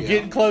 so you're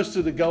getting close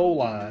to the goal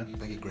line. I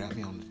think he grabbed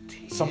me on the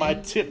 10.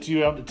 Somebody tipped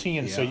you up the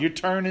 10. So you're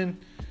turning.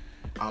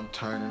 I'm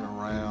turning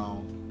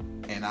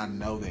around, and I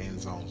know the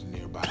end zone's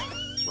nearby,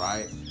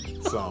 right?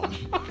 So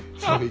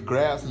he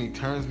grabs me,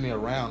 turns me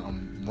around.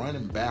 I'm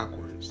running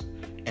backwards,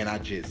 and I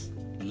just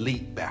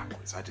leap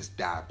backwards. I just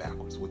dive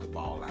backwards with the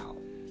ball out.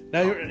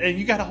 Now, and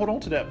you got to hold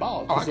on to that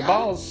ball. Because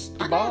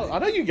the ball. I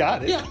know you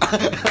got it. Yeah.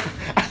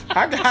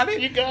 I got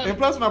it. You got it. And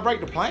plus, when I break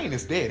the plane,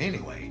 it's dead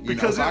anyway.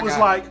 Because it was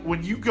like,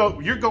 when you're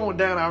going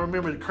down, I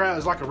remember the crowd,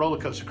 it's like a roller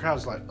coaster. The crowd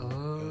was like,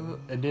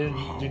 and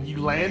then you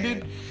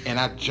landed. And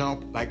I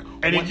jumped, like.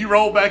 And then you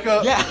rolled back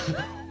up. Yeah.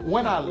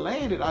 When I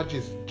landed, I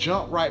just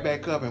jumped right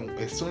back up. And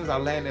as soon as I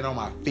landed on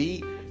my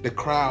feet, the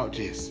crowd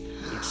just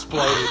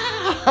exploded.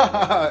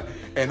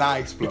 And I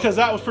exploded. Because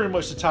that was pretty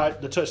much the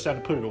touchdown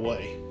to put it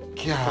away.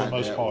 God, for the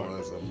most part. That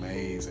was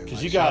amazing.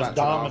 Because you guys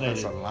dominated.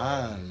 Shout out to the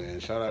offensive line, man.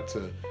 Shout out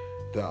to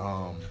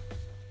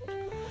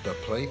the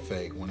play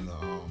fake when the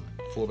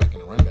fullback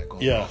and the running back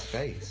going across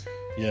face.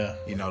 Yeah.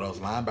 Those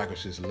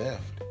linebackers just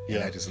left. Yeah.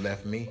 And that just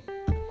left me.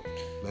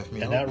 And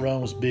open. That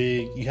run was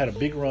big. You had a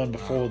big run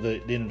before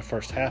the end of the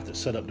first half that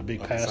set up the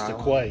big pass to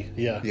Quay.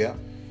 Yeah. Yeah.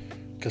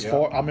 Because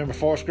I remember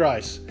Forrest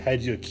Grice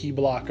had you a key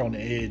block on the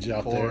edge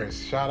out there.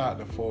 Shout out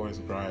to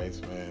Forrest Grice,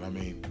 man. I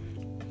mean,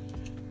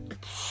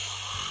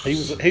 he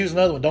was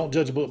another one. Don't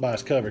judge a book by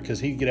its cover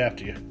because he'd get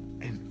after you.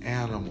 An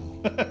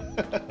animal.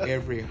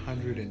 Every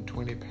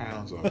 120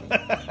 pounds of him.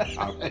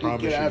 I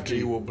promise you,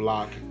 he will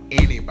block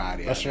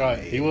anybody. That's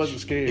right. He wasn't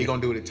scared. He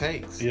gonna do what it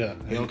takes. Yeah.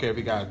 He don't care if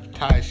he got to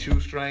tie his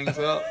shoestrings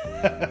up.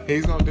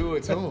 He's gonna do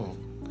it to him.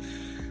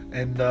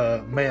 And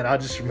man, I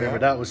just remember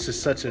that was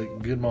just such a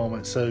good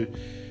moment. So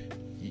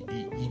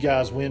you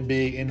guys win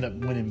big, ended up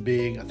winning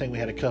big. I think we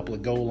had a couple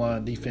of goal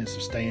line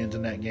defensive stands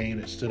in that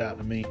game that stood out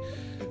to me.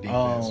 The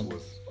defense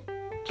was.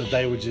 But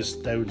they were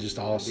just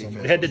awesome.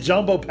 We had the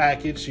jumbo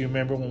package. You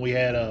remember when we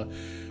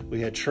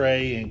had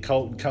Trey and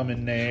Colton come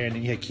in there, and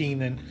then you had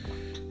Keenan,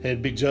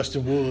 had big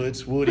Justin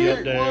Woody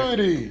up there.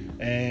 Woody.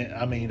 And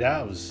I mean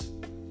that was,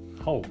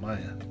 oh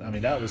man, I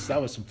mean that was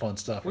some fun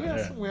stuff. We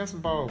had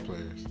some ball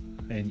players.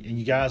 And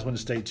you guys won the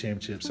state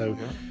championship. So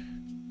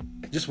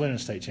just winning a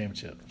state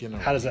championship.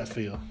 How does that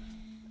feel?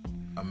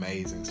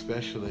 Amazing,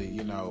 especially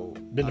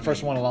been the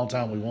first one in a long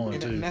time we won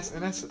too. And I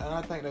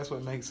think that's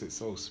what makes it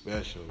so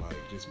special. Like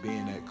just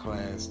being that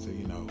class to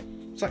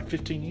it's like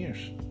 15 years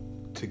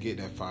to get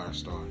that fire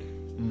started.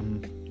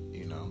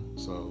 Mm-hmm.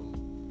 So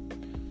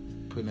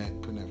putting that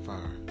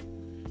fire.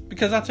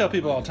 Because I tell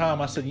people all the time,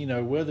 I said,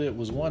 whether it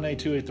was 1A,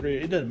 2A,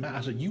 3A, it doesn't matter.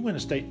 I said, you win a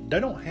state, they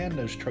don't hand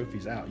those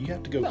trophies out. You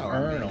have to go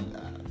earn them.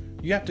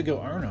 You have to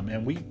go earn them,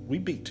 and we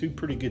beat two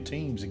pretty good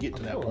teams to get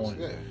to that point.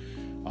 Yeah.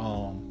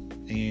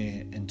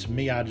 And to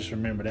me, I just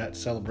remember that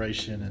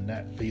celebration and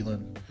that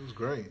feeling. It was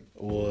great.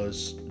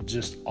 Was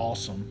just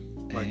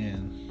awesome. Like,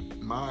 and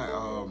my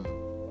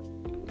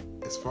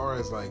as far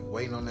as like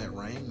waiting on that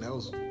ring, that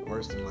was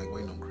worse than like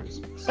waiting on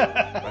Christmas. Like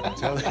I'm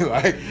telling you,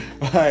 like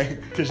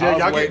because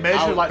y'all get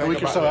measured like a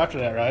week or so after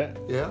that, right?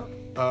 Yeah.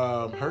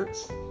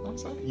 Hurts. I'm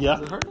saying.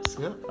 Yeah. It hurts.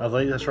 Yeah. I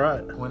think that's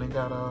right. When it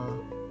got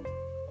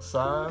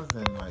sized,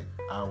 and like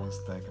I was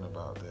thinking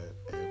about that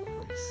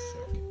every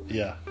second.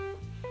 Yeah.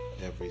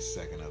 Every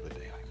second of the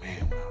day, like,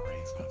 man, when our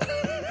rings gonna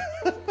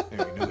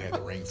and we knew we had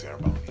the ring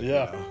ceremony.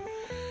 Yeah.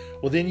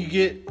 Well, then you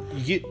get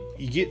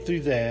through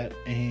that,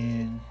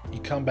 and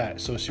you come back.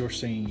 So it's your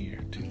senior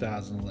year,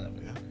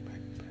 2011. Yeah.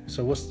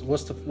 So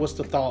what's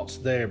the thoughts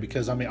there?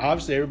 Because I mean,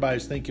 obviously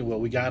everybody's thinking, well,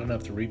 we got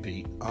enough to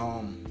repeat.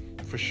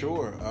 For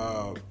sure.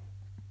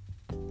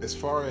 As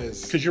far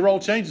as because your role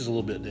changes a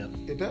little bit,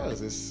 then it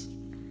does.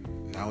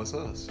 Now it's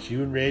us. It's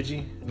you and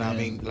Reggie. Now I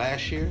mean,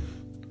 last year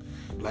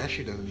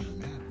doesn't even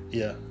matter.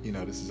 Yeah.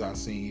 This is our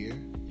senior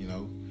year.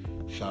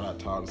 Shout out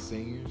to all the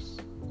seniors,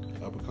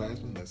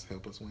 upperclassmen. Let's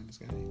help us win this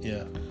game.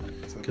 Yeah.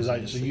 Because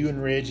so you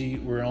and Reggie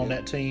were on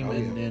that team,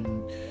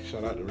 and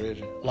shout out to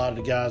Reggie. A lot of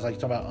the guys, like you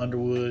talk about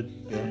Underwood,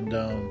 and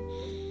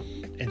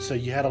so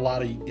you had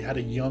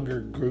a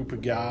younger group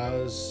of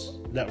guys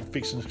that were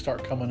fixing to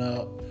start coming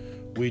up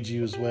with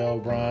you as well.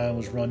 Brian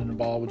was running the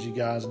ball with you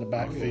guys in the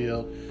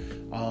backfield.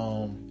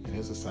 And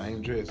it's the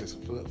same dress,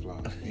 just a flip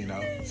flop.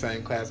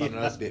 Same class under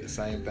us did the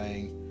same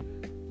thing.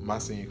 My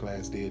senior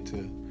class did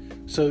too.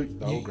 So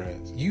the old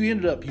grads. You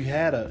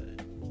had I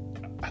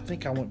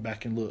think I went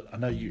back and looked. I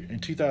know in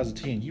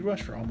 2010 you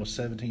rushed for almost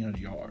 1,700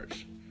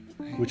 yards,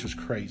 which was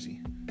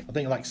crazy. I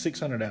think like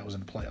 600 that was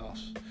in the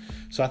playoffs.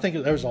 So I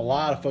think there was a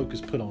lot of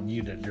focus put on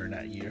you during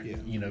that year.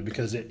 Yeah.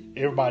 Because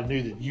everybody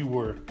knew that you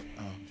were.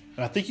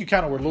 And I think you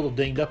kind of were a little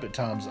dinged up at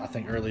times. I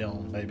think early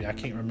on, maybe I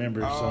can't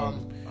remember. I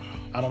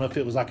don't know if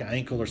it was like an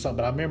ankle or something,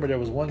 but I remember there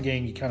was one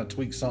game you kind of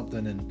tweaked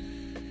something and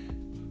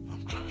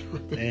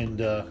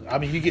I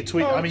mean you get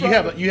tweaked. I mean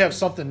you have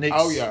something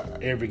next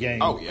every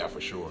game. Oh yeah, for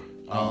sure.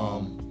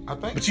 I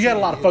think, but you had a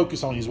lot of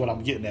focus on you is what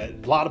I'm getting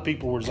at. A lot of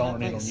people were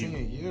zoning in on you. Senior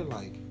year,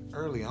 like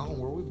early on,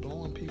 were we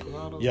blowing people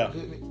out of?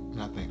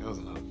 And I think that was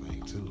another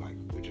thing too. Like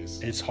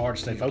it's hard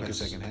to stay focused.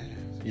 Second half.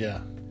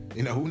 Yeah.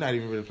 We're not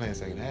even really playing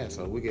second half,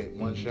 so we get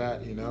one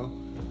shot. Get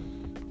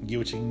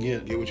what you can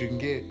get. Get what you can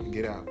get and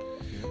get out.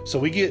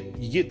 So you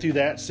get through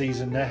that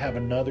season, now have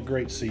another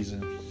great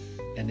season,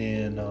 and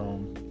then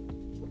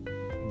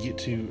get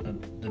to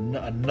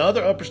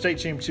another upper state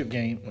championship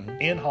game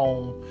in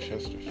home.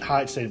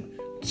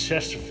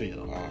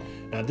 Chesterfield. Wow.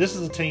 Now this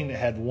is a team that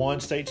had won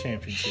state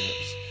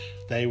championships.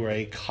 They were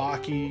a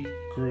cocky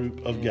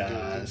group of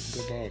guys,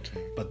 good ball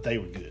team, but they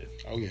were good.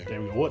 Oh yeah.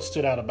 There we go. What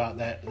stood out about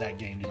that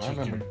game? I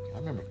remember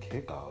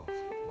kickoff.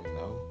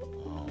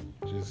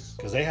 Just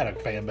because they had a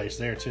fan base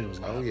there too. It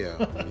was oh yeah,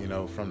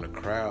 from the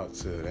crowd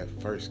to that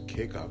first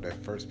kickoff,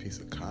 that first piece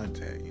of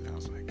contact. I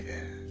was like,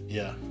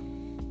 yeah.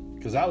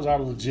 Because that was our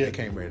legit.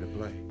 They came ready to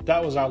play.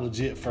 That was our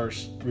legit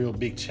first real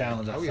big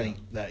challenge, I think,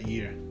 that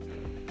year.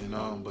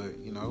 But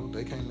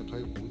they came to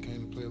play. We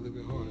came to play a little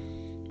bit harder.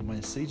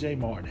 Man, C.J.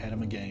 Martin had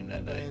him a game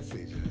that day. Man,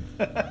 C.J.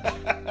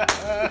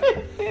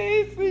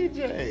 Hey,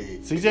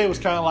 C.J. C.J. was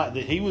kind of like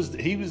he was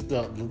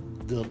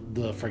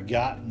the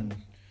forgotten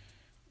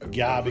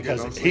guy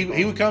because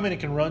he would come in and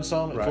can run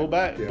some at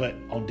fullback, but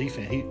on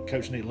defense,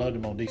 Coach Nick loved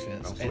him on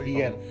defense,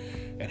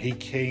 and he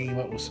came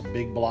up with some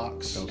big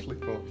blocks. Don't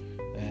sleep on.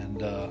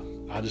 And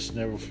I just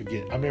never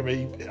forget. I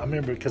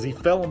remember because he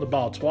fell on the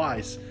ball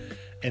twice,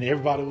 And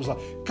everybody was like,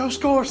 "Go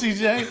score,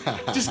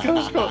 CJ! Just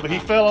go score!" But he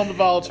fell on the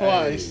ball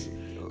twice.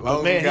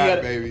 But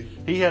man,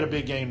 he had a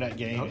big game that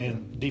game,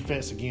 and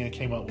defense again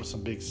came up with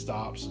some big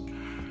stops.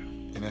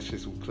 And that's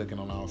just clicking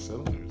on all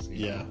cylinders.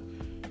 Yeah,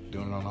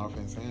 doing it on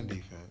offense and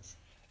defense.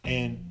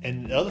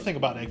 And the other thing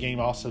about that game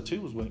also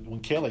too was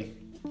when Kelly,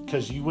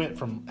 because you went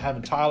from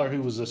having Tyler,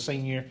 who was a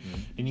senior,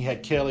 and you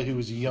had Kelly, who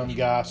was a young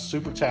guy,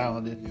 super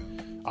talented.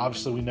 Yeah.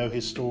 Obviously, we know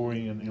his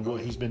story and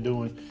what he's been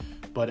doing.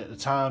 But at the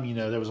time, you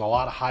know, there was a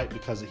lot of hype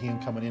because of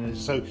him coming in. And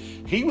so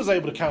he was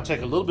able to kind of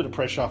take a little bit of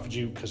pressure off of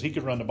you because he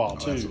could run the ball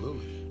too.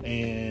 Absolutely.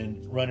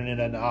 And running in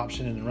an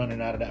option and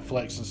running out of that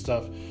flex and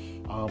stuff.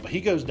 But he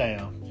goes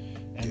down.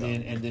 And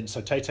then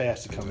so Tay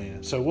has to come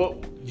in. So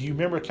what do you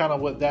remember kind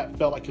of what that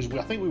felt like? Because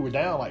I think we were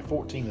down like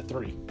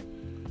 14-3.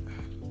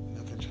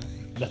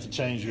 Nothing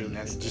changed really.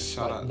 That's just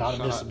shout like out, not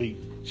a miss a beat.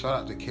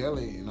 Shout out to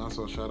Kelly and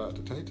also shout out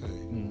to Tay.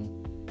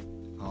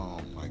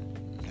 Like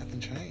nothing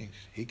changed.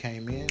 He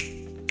came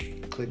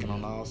in clicking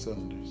on all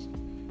cylinders.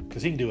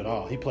 Because he can do it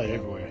all. He played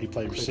everywhere. He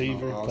played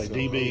receiver, played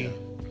DB. Yeah.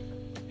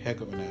 Heck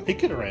of an athlete. He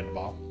could have ran the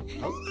ball.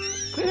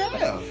 Could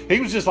have.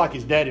 He was just like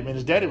his daddy, man.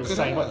 His daddy was the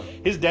same way. have.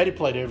 His daddy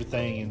played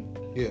everything,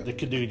 and they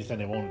could do anything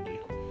they wanted to do.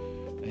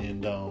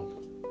 And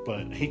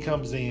but he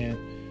comes in,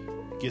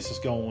 gets us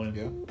going,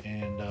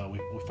 and we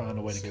find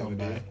a way to come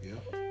back. Yeah.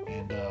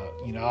 And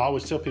you know, I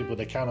always tell people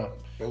that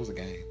was a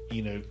game.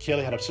 You know,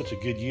 Kelly had such a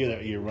good year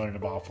that year running the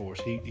ball for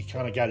us. He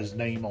kind of got his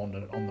name on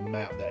the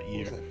map that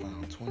year. What was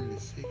that final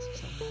 20-6 or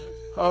something?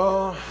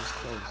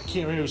 I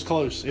can't remember. It was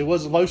close. It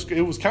was low.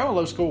 It was kind of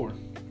low score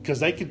because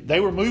they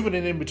were moving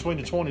it in between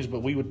the 20s,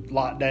 but we would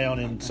lock down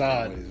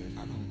inside.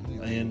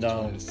 And 20-6.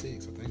 I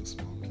think it was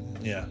small.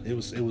 Yeah, it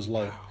was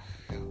low. Wow.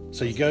 Yeah.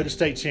 So you go to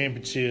state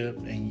championship,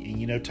 and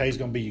you know Tay's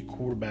going to be your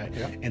quarterback.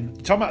 Yeah.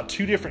 And talking about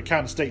two different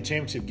kind of state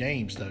championship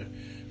games though,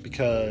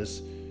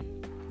 because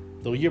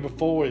the year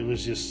before it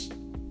was just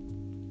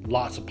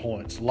lots of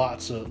points,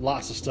 lots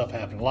of stuff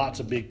happening, lots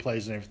of big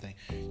plays and everything.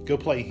 Go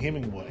play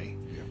Hemingway,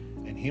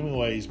 and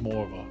Hemingway is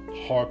more of a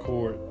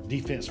hardcore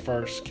defense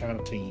first kind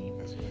of team.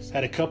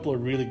 Had a couple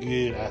of really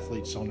good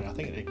athletes on there. I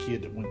think that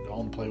kid that went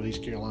on to play with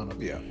East Carolina,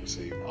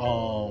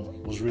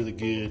 was really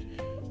good.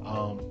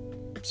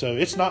 So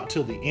it's not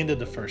till the end of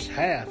the first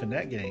half in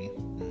that game,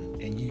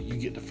 and you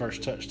get the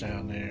first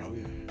touchdown there. Oh,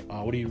 yeah.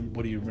 What do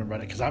you remember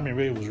about it? Because I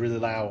remember it was really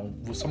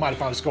loud. Somebody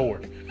finally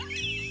scored.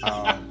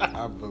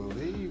 I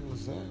believe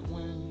was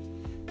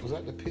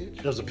that the pitch?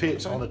 There was a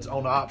pitch on the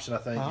option, I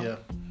think. Yeah.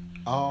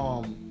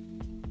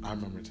 I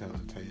remember telling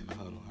Tay in the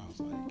huddle, I was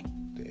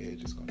like, the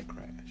edge is going to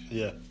crash.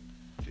 Yeah.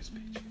 Just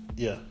pitch it.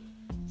 Yeah.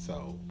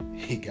 So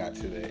he got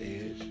to the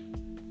edge,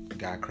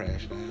 guy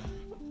crashed down,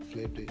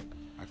 flipped it.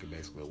 I could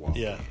basically walk.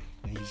 Yeah.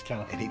 And he just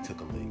kind of. And he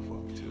took a lick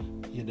for me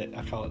too. Yeah,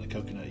 I call it the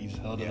coconut. He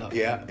just held it up.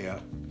 Yeah.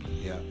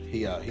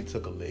 He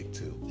took a lick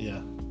too. Yeah.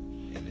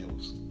 And it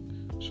was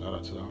shout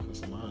out to the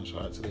offensive line,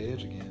 shout out to the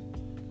edge again.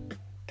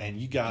 And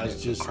you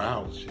guys the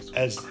crowd was just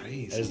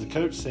crazy. As the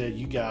coach said,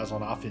 you guys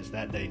on offense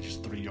that day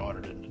just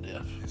 3-yarded them to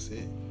death. That's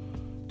it.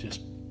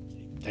 Just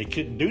they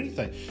couldn't do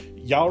anything.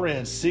 Y'all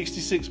ran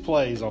 66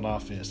 plays on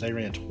offense. They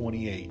ran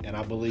 28, and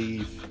I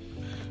believe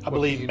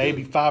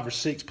maybe 5 or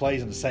 6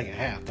 plays in the second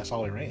half. That's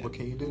all they ran. What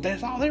can you do?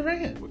 That's all they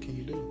ran. What can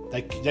you do?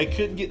 They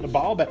couldn't get the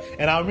ball back.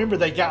 And I remember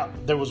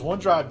there was one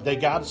drive they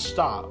got to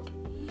stop,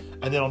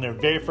 and then on their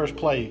very first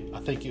play, I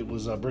think it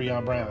was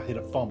Breon Brown hit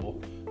a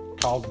fumble,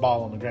 caused the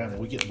ball on the ground,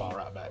 and we get the ball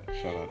right back.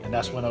 And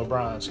that's when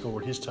O'Brien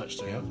scored his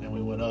touchdown, and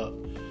we went up.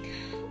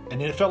 And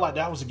then it felt like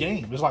that was the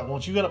game. It was like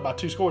once you got up by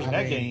 2 scores in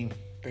that game,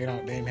 they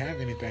didn't have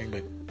anything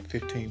but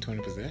 15,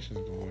 20 possessions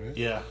before that.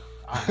 Yeah,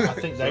 I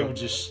think they were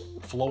just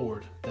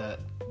floored that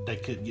they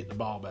couldn't get the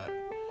ball back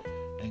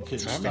and couldn't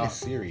stop. How many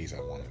series I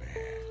wanted to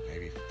have?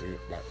 Maybe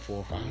 4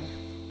 or 5.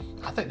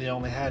 I think they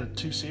only had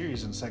 2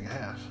 series in the second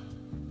half.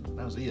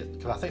 That was it.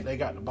 Because I think they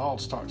got the ball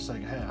to start the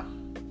second half,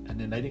 and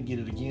then they didn't get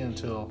it again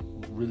until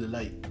really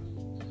late.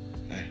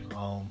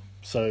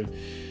 So,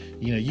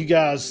 you know, you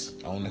guys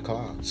on the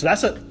clock. So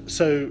that's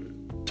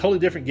totally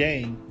different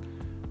game,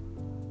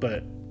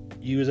 but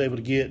you was able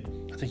to get.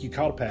 I think you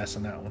caught a pass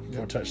on that one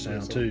for a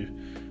touchdown too,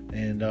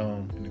 and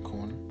in the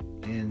corner.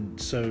 And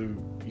so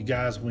you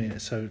guys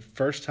went. So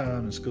first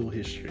time in school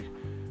history,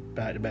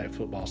 back-to-back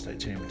football state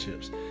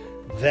championships.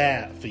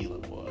 That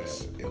feeling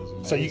was. Yeah, it was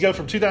amazing. So you go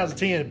from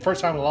 2010,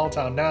 first time in a long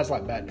time. Now it's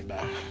like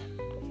back-to-back.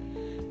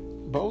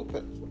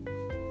 Both.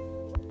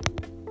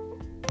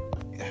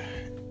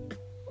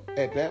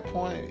 At that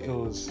point, it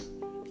was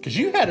because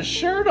you had a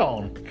shirt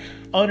on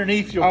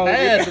underneath your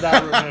pads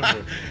that I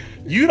remember.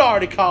 You'd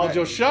already called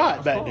your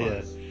shot back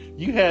then.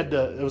 You had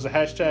it was a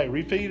hashtag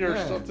repeat or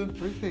something.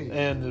 Repeat,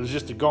 and it was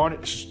just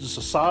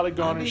a solid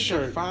garnet shirt.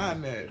 I need to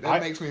find that.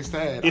 That makes me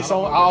sad. It's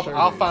on.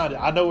 I'll find it.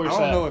 I know where it's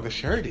at. I don't know what the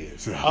shirt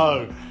is.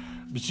 Oh,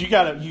 but you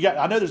got.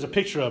 I know there's a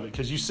picture of it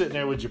because you sitting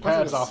there with your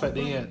pads off at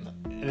the end,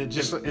 and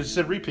it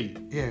said repeat.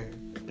 Yeah.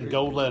 In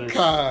gold letters.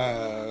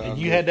 God, and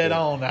you had that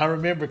on. I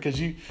remember because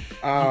you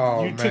took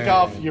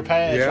off your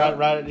pads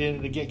right at the end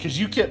of the game because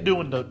you kept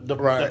doing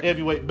the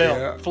heavyweight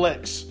belt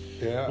flex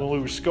when we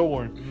were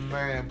scoring.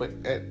 Man, but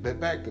at the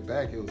back to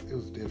back, it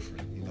was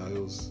different. You know,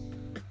 it was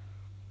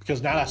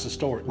because now that's the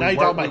story. Now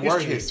you're talking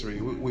about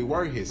history. We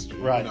were history.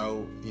 Right.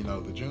 You know,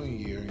 the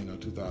junior year,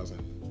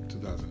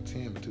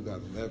 2010 to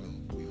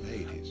 2011, we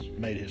made history.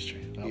 Made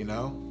history. Oh. You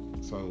know,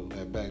 so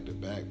that back to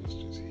back was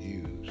just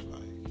huge.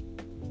 Like,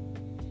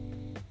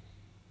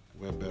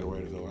 what better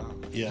way to go out?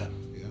 Yeah.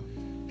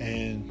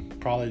 And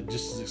probably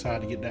just as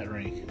excited to get that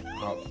ring. I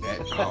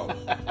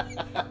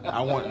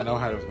want to know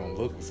how it was going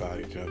to look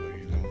beside each other,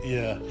 you know?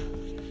 Yeah.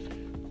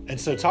 And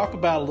so talk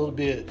about a little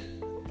bit.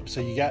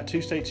 So you got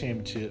 2 state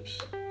championships.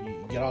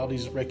 You got all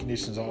these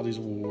recognitions, all these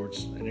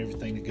awards, and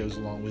everything that goes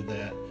along with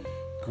that.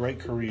 Great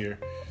career.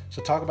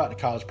 So talk about the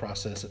college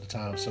process at the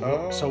time.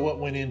 So what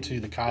went into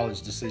the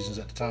college decisions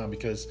at the time?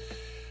 Because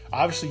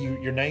obviously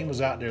your name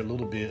was out there a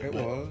little bit. It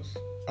was.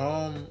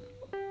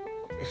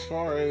 As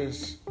far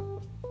as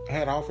I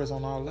had offers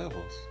on all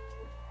levels.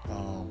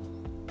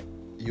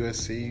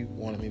 USC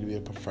wanted me to be a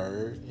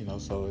preferred,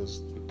 so it's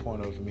the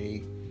point of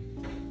me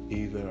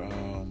either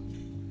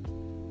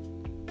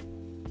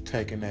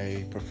taking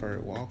a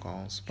preferred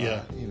walk-on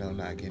spot,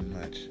 not getting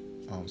much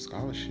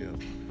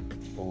scholarship,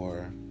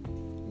 or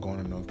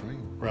going to North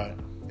Greenville. Right.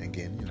 And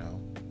getting,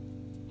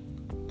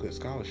 good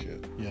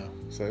scholarship. Yeah.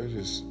 So it was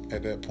just,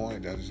 at that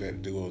point, I just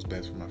had to do what was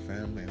best for my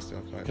family and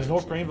stuff like that. Because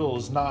North Greenville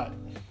is not...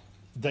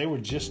 They were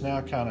just now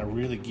kind of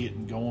really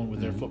getting going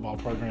with their football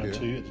program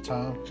too at the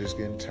time. Just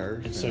getting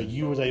turf. And so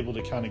you was able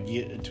to kind of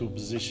get into a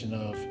position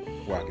of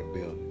where I could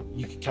build it.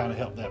 You could kind of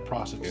help that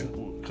process.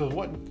 Because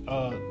wasn't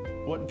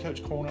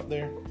Coach Corn up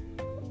there?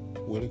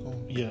 Willie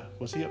Corn? Yeah.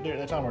 Was he up there at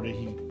that time, or did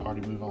he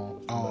already move on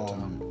at that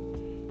time?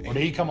 Or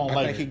did he come on later?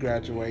 I think he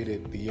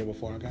graduated the year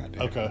before I got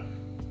there. Okay.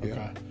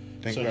 Yeah.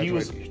 So he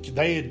was.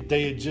 They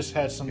had just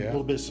had some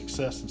little bit of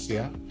success and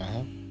stuff.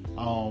 Yeah.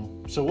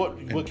 So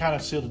what kind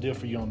of sealed the deal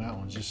for you on that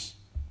one? Just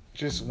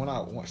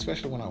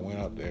especially when I went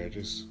up there,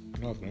 just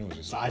North Greenville was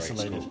just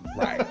isolated.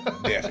 Right,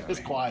 definitely.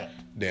 It's quiet.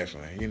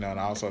 Definitely, and I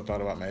also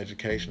thought about my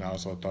education. I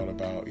also thought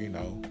about,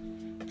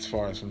 as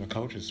far as from the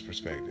coach's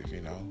perspective,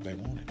 they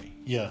wanted me.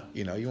 Yeah.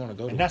 You want to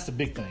go. And that's the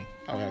big thing.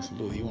 Oh,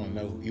 absolutely. You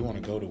want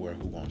to go to where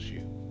who wants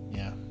you.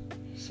 Yeah.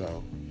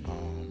 So,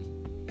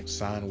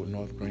 signed with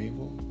North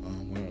Greenville.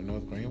 Went with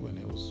North Greenville, and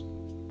it was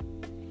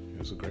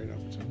a great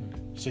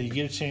opportunity. So you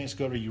get a chance to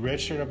go to your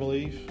redshirt, I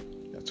believe.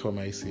 I tore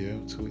my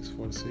ACL 2 weeks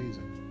before the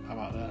season. How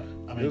about that?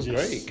 I mean, it was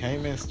great.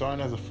 Came in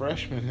starting as a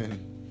freshman and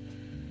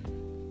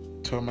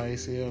tore my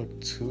ACL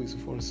 2 weeks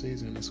before the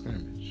season in the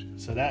scrimmage.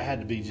 So that had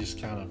to be just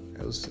kind of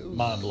it was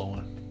mind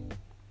blowing.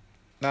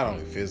 Not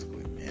only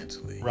physically,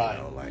 mentally.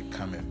 Right. Like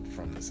coming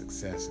from the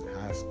success in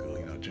high school,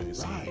 junior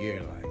senior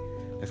year, like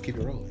let's keep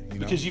it rolling.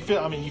 Because you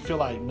feel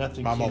like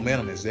nothing. My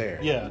momentum is there.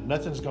 Yeah,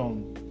 nothing's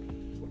going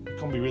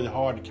to be really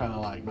hard to kind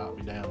of like knock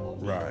me down a little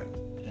bit. Right.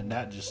 And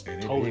that just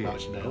totally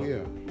knocks you down. Oh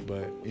yeah,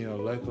 but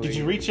luckily. Did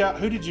you reach out?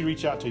 Who did you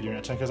reach out to during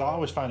that time? Because I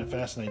always find it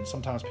fascinating.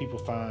 Sometimes people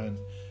find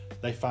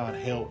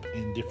help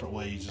in different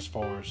ways, as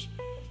far as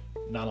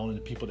not only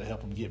the people that help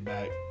them get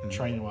back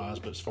training wise,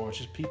 but as far as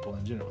just people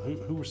in general.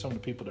 Who were some of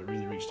the people that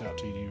really reached out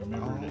to you? Do you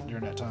remember that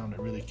during that time that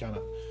really kind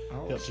of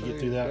helped you get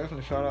through that?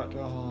 Definitely shout out to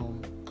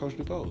Coach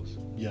DuBose.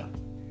 Yeah.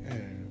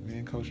 Yeah, me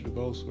and Coach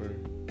DuBose were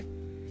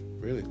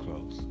really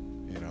close.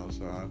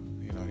 So I,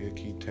 he'll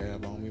keep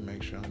tab on me,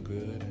 make sure I'm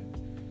good.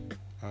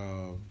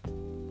 And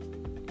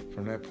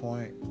from that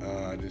point,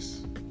 I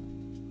just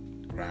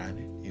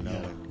grinded,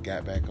 and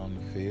got back on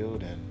the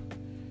field and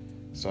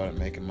started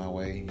making my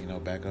way,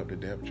 back up the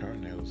depth chart,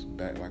 and it was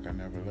back like I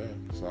never left.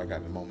 So I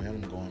got the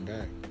momentum going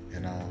back.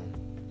 And I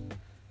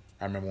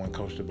remember when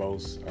Coach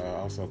DuBose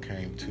also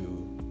came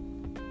to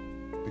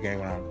the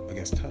game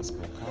against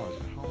Tuscaloosa College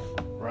at home.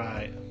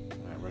 Right.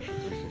 I rushed for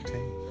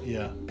 315.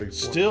 Yeah.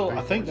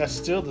 I think that's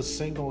still the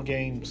single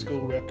game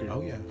school record.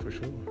 Oh yeah, for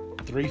sure.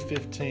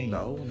 315.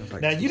 No,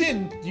 like now you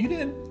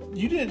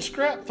didn't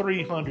scrap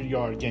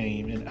 300-yard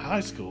game in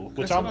high school,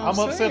 which I'm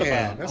upset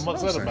about. I'm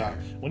upset about.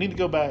 We need to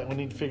go back. We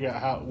need to figure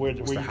out where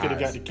you could have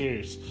got the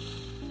carries.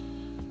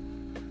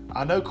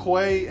 I know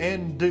Quay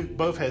and Duke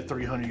both had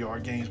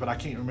 300-yard games, but I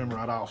can't remember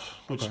right off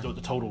which the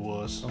total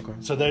was. Okay.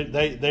 So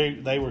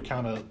they were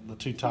kind of the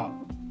two top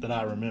that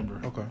I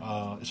remember. Okay.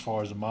 As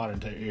far as the modern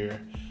day era,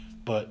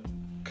 but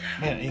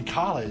man, in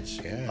college,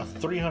 a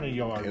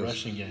 300-yard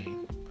rushing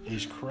game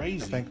is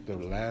crazy. I think the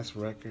last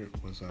record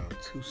was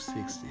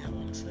 260. I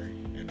want to say,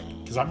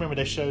 because I remember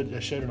they showed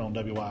it on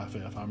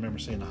WYFF. I remember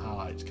seeing the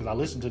highlights because I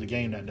listened to the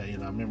game that day,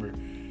 and I remember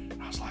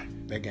I was like,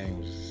 that game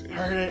was.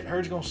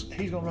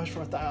 He's gonna rush for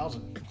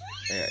 1,000.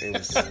 Yeah, it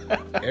was.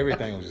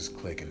 Everything was just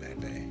clicking that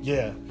day.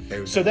 Yeah.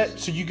 So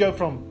you go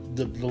from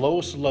the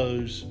lowest of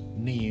lows,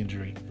 knee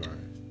injury, right,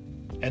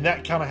 and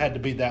that kind of had to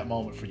be that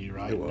moment for you,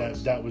 right? It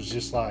was. That was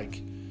just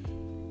like.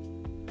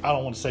 I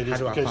don't want to say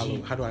this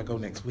how do I go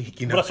next week?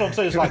 But that's what I'm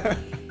saying. It's like,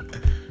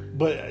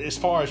 but as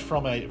far as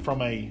from a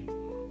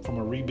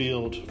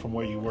rebuild from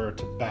where you were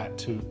to back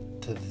to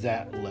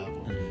that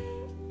level,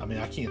 I mean,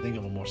 I can't think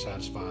of a more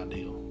satisfying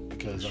deal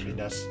because I mean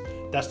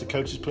that's the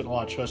coaches putting a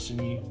lot of trust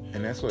in you,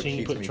 and that's what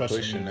keeps me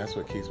pushing. That's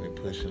what keeps me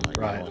pushing, like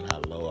knowing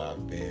how low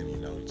I've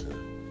been,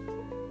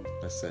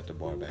 let's set the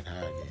bar back high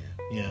again.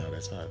 Yeah,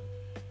 that's how.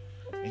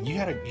 And you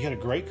had a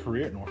great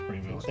career at North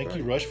Greenville. I think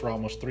you rushed for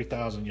almost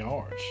 3,000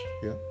 yards.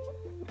 Yeah.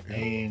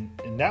 And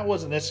that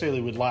wasn't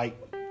necessarily with like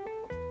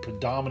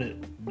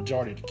predominant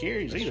majority of the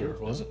carries either,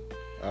 was it?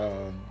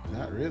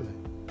 Not really.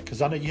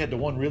 Because I know you had the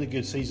one really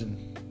good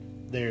season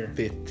there.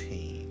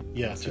 15.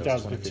 Yeah,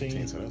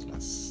 2015. So that's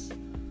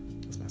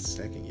my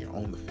second year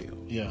on the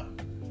field. Yeah.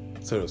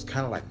 So it was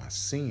kind of like my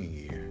senior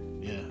year.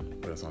 Yeah.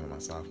 But it's only my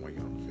sophomore year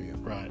on the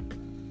field. Right.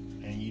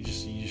 And you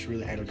just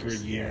really had a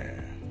good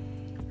year.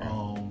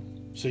 Yeah.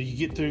 So you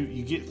get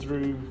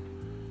through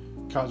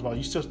college ball.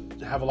 You still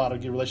have a lot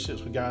of good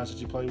relationships with guys that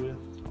you play with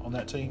on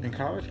that team? In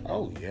college?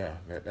 Oh, yeah.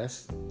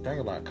 That's the thing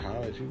about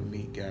college. You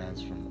meet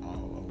guys from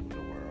all over the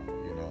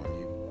world, and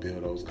you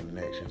build those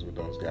connections with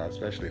those guys,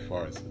 especially as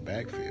far as the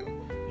backfield.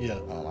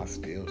 Yeah. I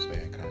still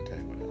stay in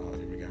contact with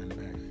every guy in the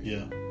backfield.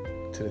 Yeah.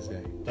 To this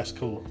day. That's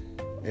cool.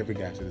 Every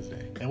guy to this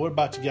day. And what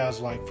about you guys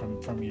like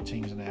from your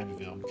teams in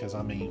Abbeville? Because,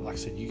 I mean, like I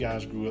said, you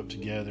guys grew up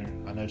together.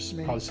 I know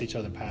you probably see each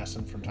other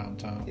passing from time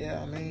to time.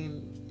 Yeah, I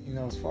mean,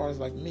 as far as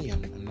like me,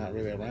 I'm not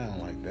really around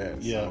like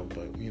that. Yeah. So,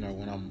 but,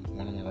 when I'm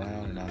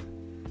around and I,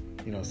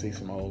 see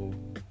some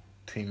old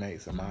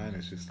teammates of mine,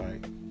 it's just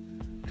like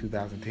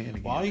 2010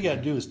 again. Well, all you got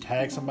to do is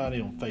tag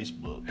somebody on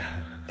Facebook,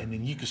 and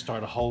then you can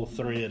start a whole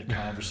thread of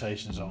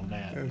conversations on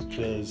that.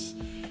 Because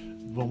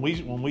when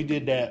we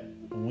did that,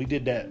 me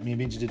and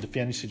Benji did the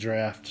fantasy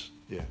draft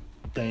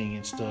thing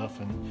and stuff,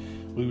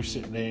 and we were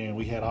sitting there and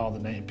we had all the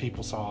names.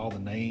 People saw all the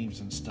names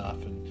and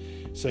stuff,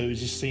 and so it was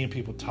just seeing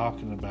people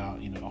talking about,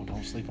 oh,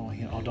 don't sleep on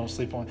him. Oh, don't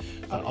sleep on.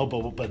 But,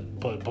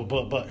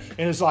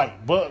 and it's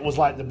like, but was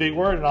like the big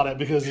word and all that,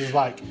 because it's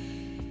like,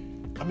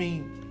 I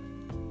mean,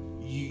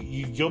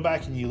 you go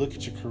back and you look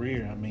at your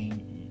career. I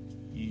mean,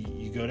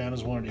 you go down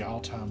as one of the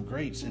all-time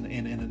greats, and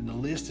the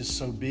list is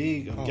so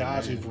big of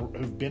guys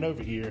who've been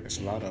over here. It's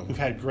a lot of them. Who've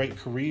had great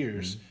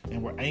careers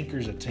and were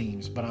anchors of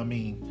teams. But I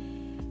mean,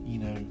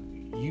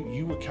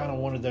 you were kind of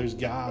one of those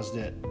guys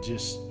that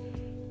just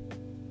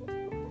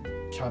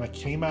kind of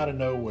came out of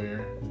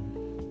nowhere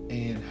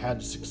and had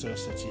the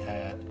success that you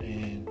had,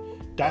 and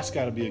that's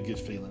got to be a good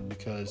feeling,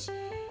 because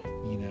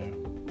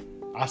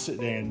I sit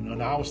there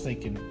and I was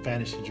thinking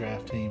fantasy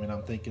draft team, and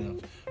I'm thinking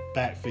of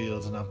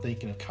backfields, and I'm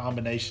thinking of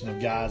combination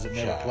of guys that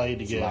never played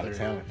together. It's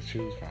a lot of talent to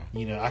choose from.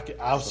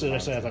 I was sitting there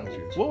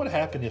saying, what would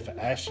happen if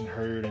Ashton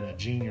Hurd and a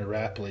Junior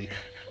Rapley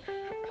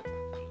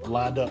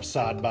lined up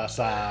side by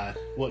side?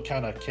 What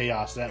kind of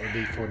chaos that would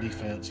be for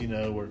defense,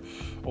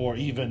 or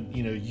even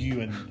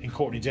you and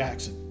Courtney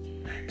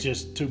Jackson,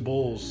 just two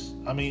bulls.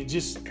 I mean,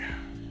 just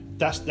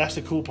that's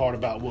the cool part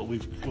about what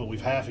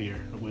we've have here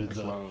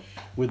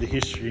with the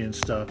history and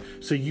stuff.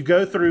 So you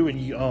go through,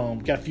 and you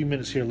got a few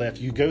minutes here left.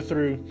 You go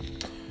through.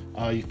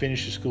 You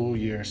finished your school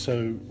year.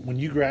 So when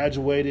you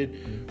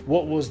graduated,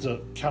 what was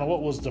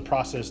the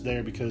process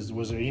there? Because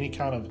was there any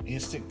kind of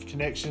instant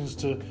connections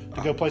to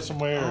go play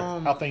somewhere?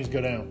 Or how things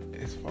go down?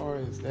 As far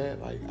as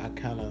that,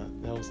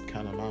 that was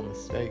kind of my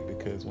mistake,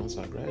 because once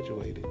I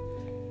graduated,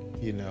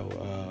 you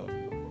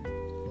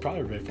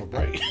probably were ready for a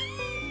break.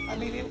 I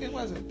mean, it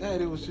wasn't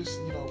that. It was just,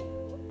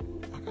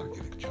 I gotta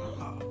get a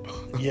job.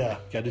 Yeah,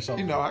 gotta do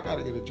something. I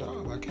gotta get a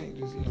job. I can't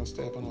just,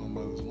 step on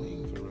my mother's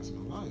wing for the rest of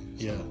my life.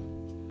 So. Yeah.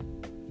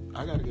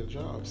 I got to get a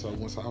job. So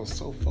once I was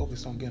so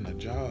focused on getting a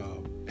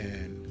job,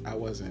 and I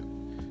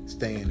wasn't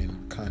staying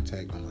in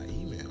contact on my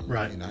email.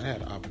 Right. And I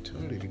had an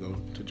opportunity to go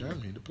to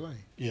Germany to play.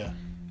 Yeah.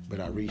 But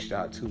I reached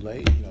out too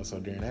late, so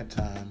during that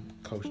time,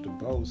 Coach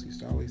DeBose used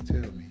to always tell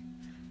me,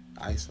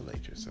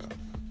 isolate yourself.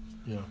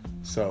 Yeah.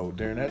 So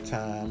during that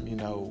time,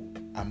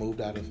 I moved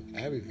out of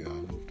Abbeville.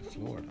 I moved to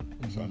Florida.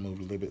 Mm-hmm. So I moved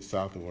a little bit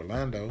south of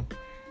Orlando.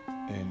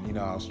 And,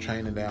 I was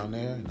training down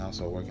there and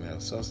also working at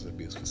a substance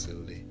abuse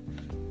facility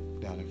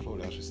down in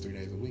Florida. That was just 3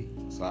 days a week.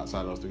 So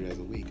outside of those 3 days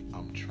a week,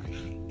 I'm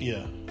training.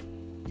 Yeah.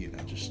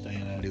 Just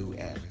staying at new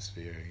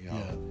atmosphere,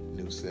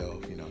 new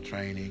self,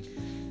 training.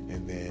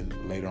 And then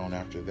later on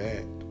after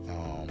that,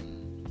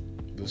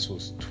 this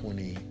was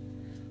I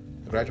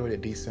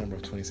graduated December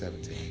of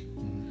 2017.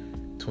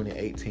 Mm-hmm.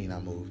 2018, I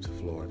moved to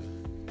Florida.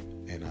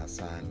 And I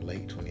signed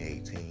late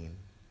 2018.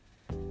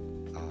 I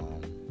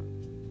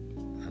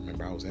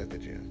remember I was at the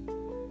gym.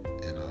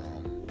 And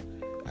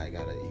I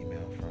got an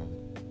email from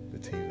the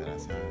team that I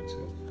signed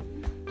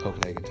to,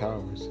 Copenhagen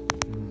Towers,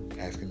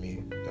 asking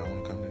me, do I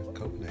want to come to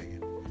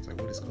Copenhagen? I was like,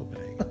 what is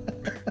Copenhagen?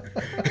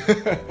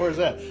 Where's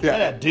that? Yeah.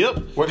 That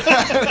dip?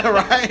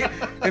 Right?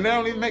 And they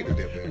don't even make the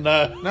dip there.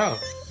 No.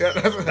 Yeah,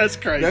 that's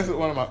crazy. That's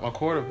one of my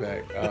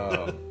quarterback.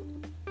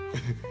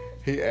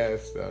 He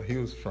asked, he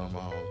was from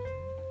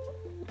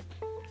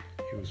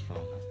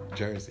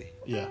Jersey.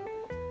 Yeah.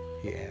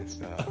 He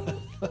asked,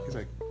 he's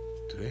like,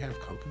 do they have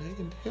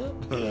Copenhagen dip?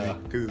 Yeah.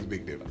 Because it's a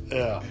big dip.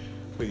 Yeah.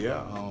 But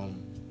yeah,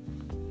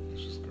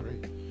 it's just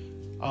great.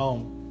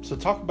 So you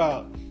talked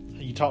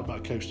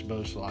about Coach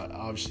DeBose a lot.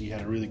 Obviously, you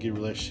had a really good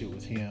relationship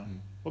with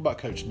him. What about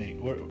Coach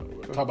Nick?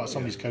 Talk about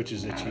some of these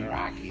coaches that you.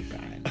 Rocky,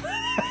 man.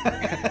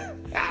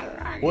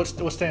 What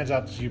stands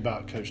out to you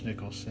about Coach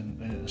Nichols,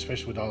 and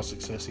especially with all the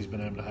success he's been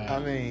able to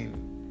have? I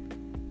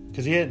mean,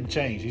 because he hadn't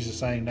changed. He's the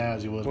same now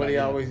as he was. What he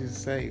then. always used to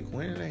say: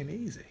 "Winning ain't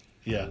easy."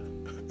 Yeah.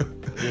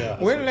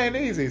 Yeah. Winning ain't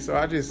easy. So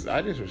I just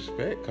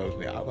respect Coach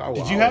Nick.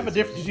 Did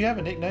you have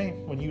a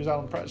nickname when you was out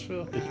on the practice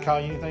field? Did he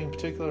call you anything in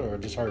particular, or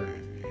just her?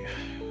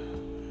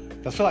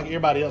 I feel like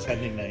everybody else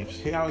had nicknames.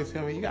 He always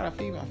tell me, "You gotta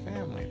feed my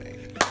family, baby."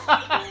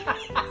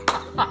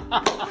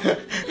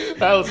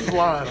 That was his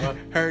line, huh?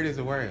 Heard is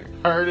the word.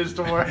 Heard is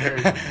the word.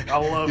 I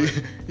love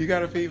it. You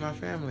gotta feed my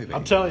family, baby.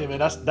 I'm telling you, man,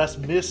 that's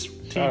Miss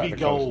TV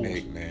gold. Coach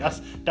Nick, man.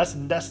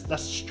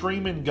 That's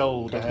streaming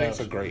gold. Coach Nick's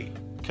a great.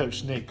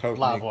 Coach Nick,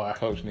 Livewire.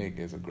 Coach Nick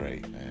is a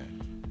great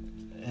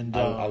man. And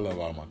I love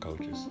all my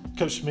coaches.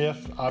 Coach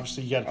Smith,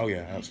 obviously, you got. Oh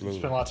yeah, absolutely.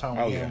 Spend a lot of time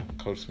with him.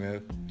 Yeah, Coach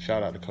Smith.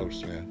 Shout out to Coach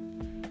Smith.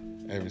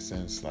 Ever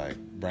since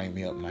bring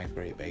me up 9th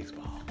grade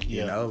baseball.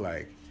 Yeah. You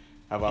know,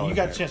 I've always. You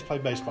got a chance to play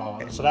baseball,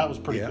 so that was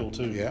pretty cool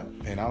too. Yeah,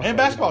 and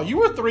basketball. You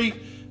were three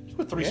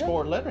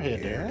sport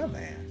letterhead there. Yeah,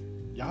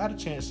 man. Y'all had a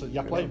chance to.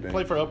 Y'all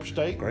played for Upper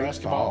State Great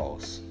basketball.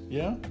 Balls.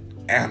 Yeah.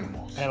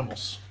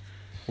 Animals.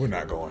 We're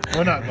not going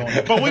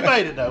there. But we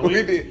made it, though.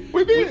 We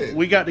did.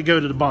 We got to go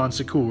to the Bon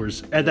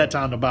Secours. At that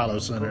time, the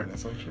Bilo Center.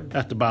 That's so true.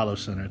 At the Bilo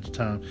Center at the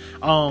time.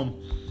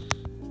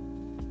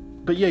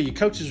 But, yeah, your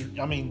coaches,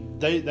 I mean,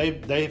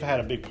 they've had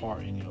a big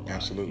part in your life.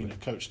 Absolutely. You know,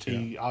 Coach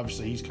T,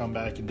 obviously, he's come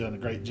back and done a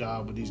great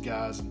job with these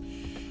guys.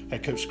 And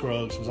had Coach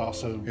Scruggs was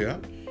also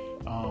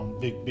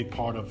big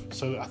part of.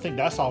 So I think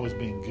that's always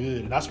been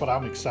good. And that's what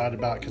I'm excited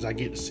about because I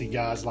get to see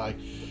guys like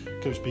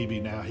Coach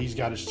BB now. He's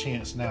got his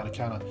chance now to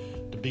kind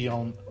of be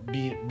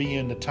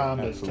in the time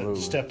to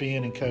step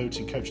in and coach,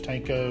 and Coach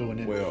Tanko, and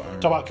then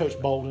talk about Coach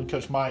Bolden,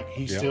 Coach Mike.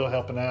 He's still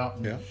helping out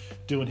and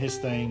doing his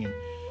thing, and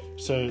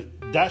so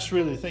that's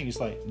really the thing. It's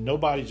like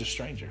nobody's a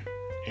stranger.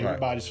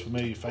 Everybody's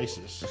familiar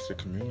faces. It's the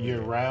community.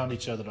 You're around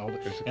each other all the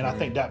time, and I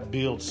think that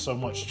builds so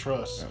much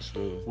trust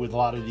with a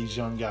lot of these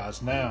young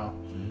guys now.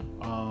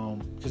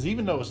 Because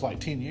even though it's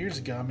like 10 years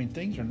ago, I mean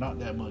things are not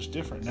that much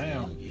different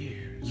now.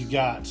 You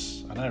got,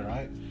 I know,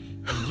 right?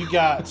 You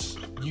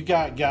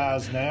got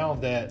guys now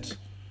that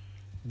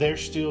they're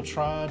still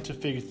trying to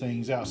figure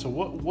things out. So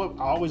what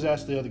I always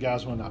ask the other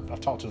guys when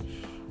I've talked to them,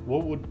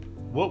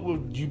 what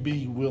would you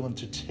be willing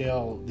to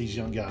tell these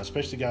young guys,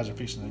 especially guys that are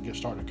fixing to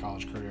start their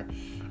college career,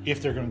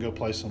 if they're going to go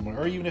play somewhere,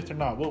 or even if they're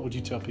not, what would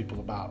you tell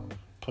people about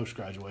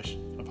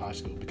post-graduation of high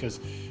school? Because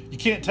you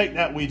can't take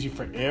that with you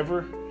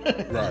forever.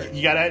 Right.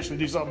 You got to actually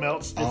do something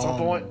else at some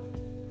point.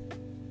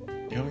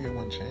 You only get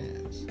one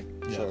chance.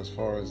 Yeah. So as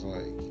far as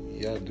you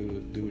gotta do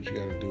what you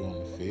gotta do on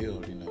the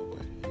field, you know,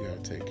 but you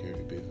gotta take care of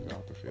your business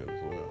off the field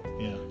as well.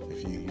 Yeah.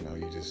 If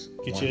you just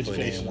get one your foot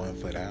education. in, 1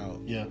 foot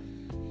out, yeah,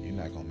 you're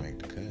not gonna make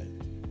the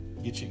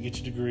cut. Get your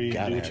degree, do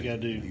what you gotta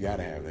do. You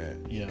gotta have that.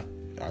 Yeah.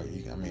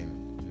 I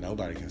mean,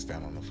 nobody can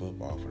stand on the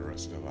football for the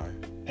rest of their life.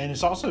 And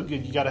it's also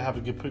good. You gotta have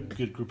a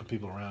good group of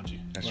people around you.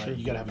 That's right? true.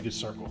 You gotta have a good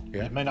circle.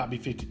 Yeah. It may not be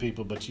 50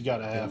 people, but you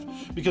gotta have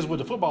because with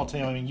the football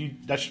team, I mean,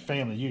 that's your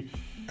family.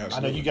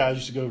 Absolutely. I know you guys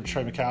used to go to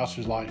Trey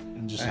McAllister's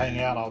and just hang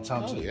out all the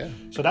time.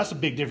 So that's a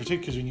big difference too,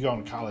 because when you go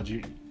to college,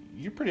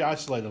 you're pretty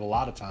isolated a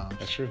lot of times.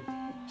 That's true.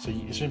 So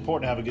it's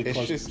important to have a good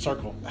close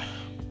circle.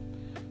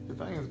 The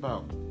thing is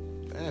about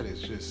that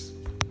is just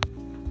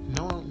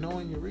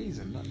knowing your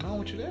reason, knowing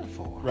what you're there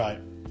for. Right.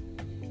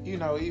 You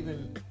know,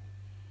 even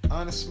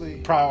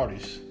honestly,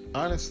 priorities.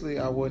 Honestly,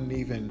 I wouldn't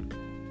even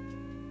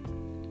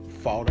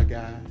fault a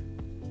guy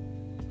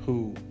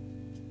who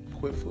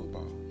quit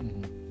football.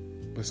 Mm-hmm.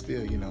 But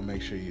still, you know,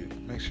 make sure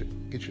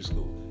get your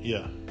school.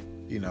 Yeah.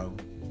 You know,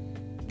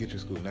 get your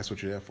school. And that's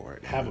what you're there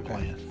for. Have a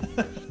plan.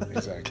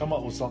 Exactly. Come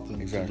up with something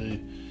to do.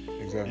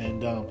 Exactly.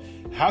 And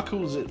how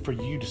cool is it for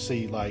you to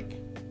see,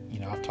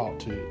 I've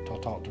talked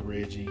to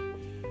Reggie,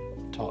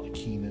 talked to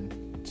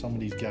Keenan, some of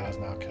these guys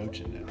now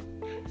coaching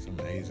now. It's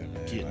amazing,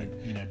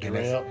 man.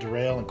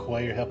 Darrell and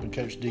Quay are helping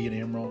Coach D and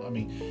Emerald. I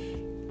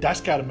mean,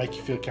 that's got to make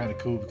you feel kind of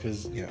cool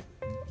because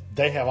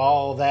they have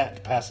all that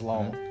to pass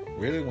along.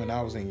 Really, when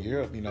I was in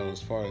Europe, you know,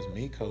 as far as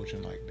me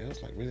coaching, that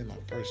was really my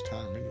first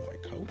time really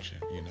coaching,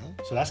 you know.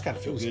 So that's got to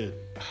feel good.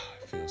 It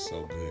feels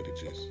so good to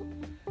just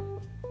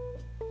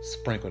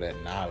sprinkle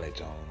that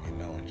knowledge on, you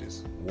know, and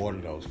just water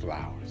those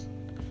flowers.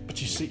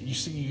 But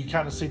you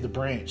kind of see the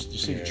branch. You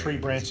see the tree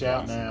branch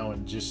out now,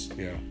 and just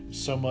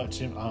so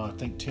much. I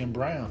think Tim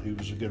Brown, who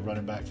was a good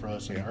running back for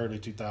us in the early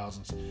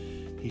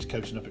 2000s, he's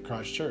coaching up at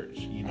Christ Church.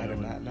 You know, I did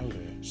not know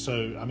that.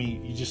 So I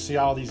mean, you just see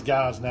all these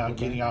guys now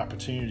getting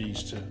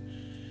opportunities to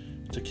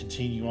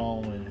continue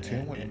on. And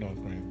Tim went to North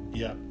Green.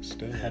 Yeah,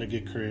 had a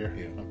good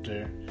career up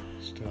there.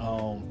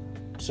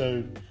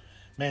 So,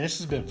 man, this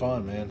has been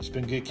fun, man. It's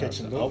been good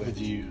catching up with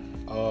you.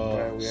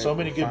 So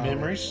many good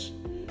memories.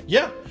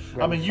 Yeah,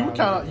 I mean, you were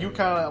kind of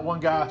that one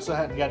guy, so I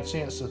hadn't got a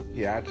chance to.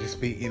 Yeah, I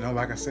just be,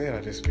 like I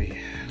said,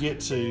 get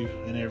to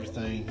and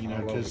everything,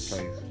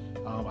 because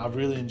I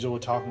really enjoy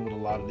talking with a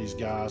lot of these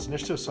guys, and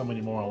there's still so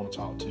many more I want to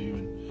talk to,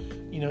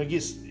 and it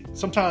gets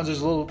sometimes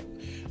there's a little.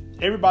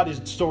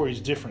 everybody's story is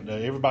different though.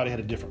 Everybody had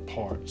a different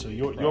part. So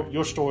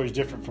your story is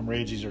different from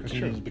Reggie's or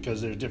Keenan's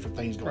because there's different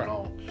things going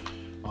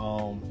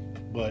on.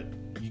 But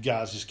you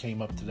guys just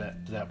came up to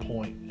that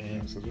point,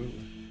 and Absolutely.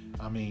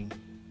 I mean,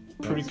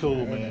 pretty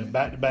cool, man.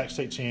 Back-to-back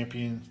state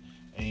champion,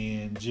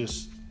 and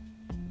just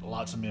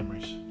lots of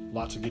memories,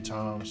 lots of good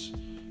times,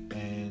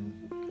 and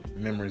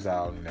memories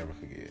I'll never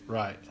forget.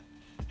 Right,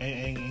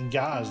 and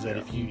guys that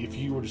if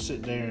you were to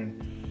sit there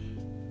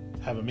and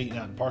have a meeting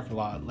out in the parking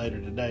lot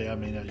later today, I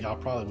mean, y'all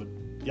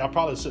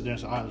probably sit there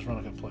and say, all right, let's run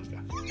a couple plays,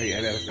 guys.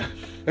 Yeah,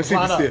 let's see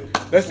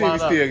if you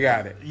still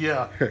got it.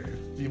 Yeah.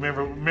 You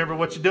remember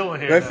what you're doing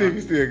here. Let's see if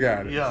you still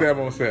got it. Yeah.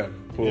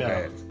 7-on-7, full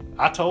pads.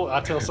 I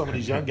tell some of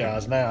these young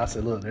guys now, I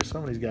said, look, there's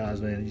some of these guys,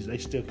 man, they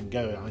still can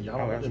go. Y'all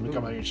don't let them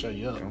come out here and show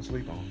you up. Don't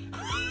sleep on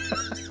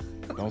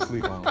them. Don't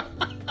sleep on them.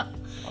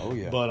 Oh,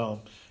 yeah. But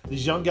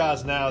these young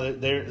guys now,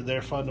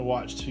 they're fun to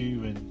watch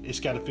too, and it's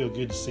got to feel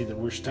good to see that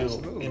we're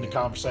still in the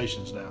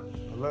conversations now.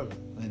 I love it.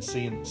 And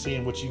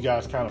seeing what you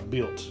guys kind of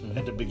built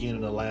at the beginning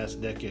of the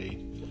last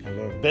decade. I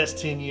love it. Best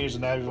 10 years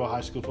in Abbeville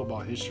high school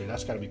football history.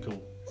 That's got to be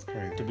cool. It's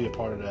crazy to be a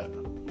part of that.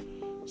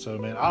 So,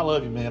 man, I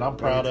love you, man. I'm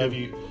proud of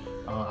you.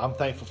 I'm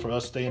thankful for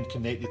us staying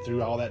connected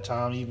through all that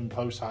time, even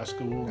post high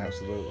school.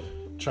 Absolutely.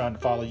 Trying to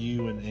follow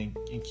you and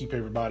keep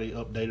everybody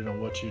updated on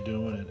what you're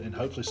doing, and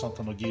hopefully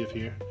something will give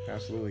here.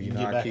 Absolutely. You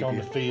get back on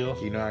the field.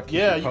 You know I keep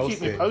you posted. You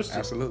keep me posted.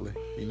 Absolutely.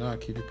 You know I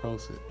keep you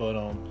posted.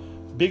 But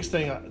biggest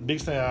thing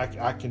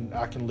I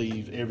can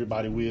leave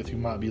everybody with who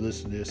might be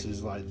listening to this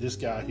is like this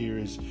guy here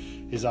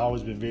has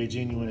always been very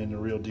genuine and the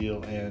real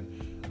deal,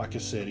 and like I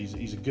said,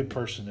 he's a good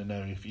person to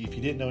know. If you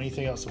didn't know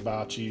anything else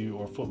about you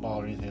or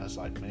football or anything else,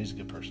 like, man, he's a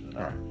good person to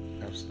know.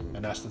 Right. Absolutely.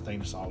 And that's the thing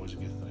that's always a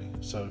good thing.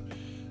 So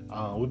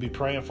we'll be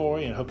praying for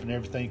you and hoping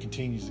everything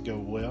continues to go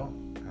well.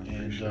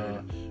 And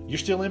you're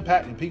still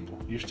impacting people.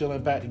 You're still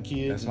impacting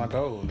kids. That's my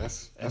goal.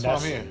 That's what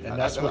I'm here. And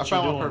that's what I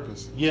found you're doing. my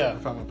purpose. Yeah. I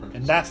found my purpose.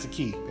 And that's the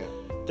key. Yeah.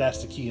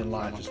 That's the key in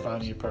life, is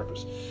finding your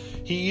purpose.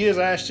 He is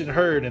Ashton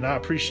Hurd, and I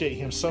appreciate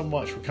him so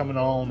much for coming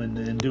on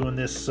and doing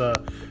this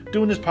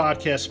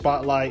podcast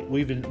spotlight.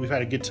 We've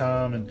had a good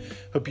time, and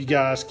hope you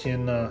guys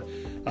can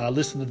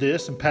listen to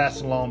this and pass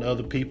it along to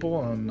other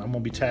people. I'm going to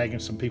be tagging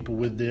some people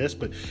with this,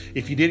 but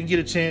if you didn't get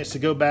a chance to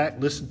go back,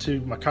 listen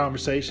to my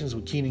conversations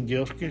with Keenan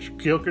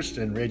Gilchrist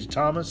and Reggie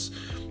Thomas,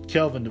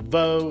 Kelvin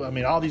DeVoe. I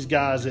mean, all these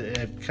guys that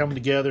have come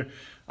together.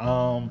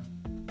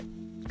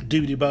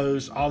 Doobie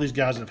Bows, all these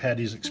guys that have had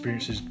these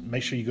experiences,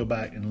 make sure you go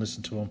back and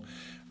listen to them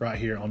right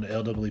here on the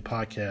LWE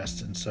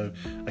podcast. And so,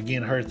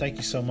 again, Hurd, thank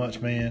you so much,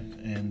 man,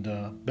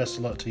 and best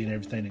of luck to you and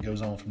everything that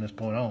goes on from this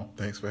point on.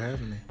 Thanks for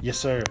having me. Yes,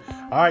 sir.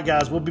 All right,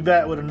 guys, we'll be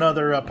back with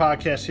another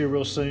podcast here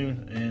real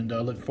soon, and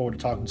looking forward to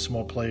talking to some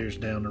more players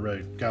down the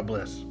road. God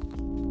bless.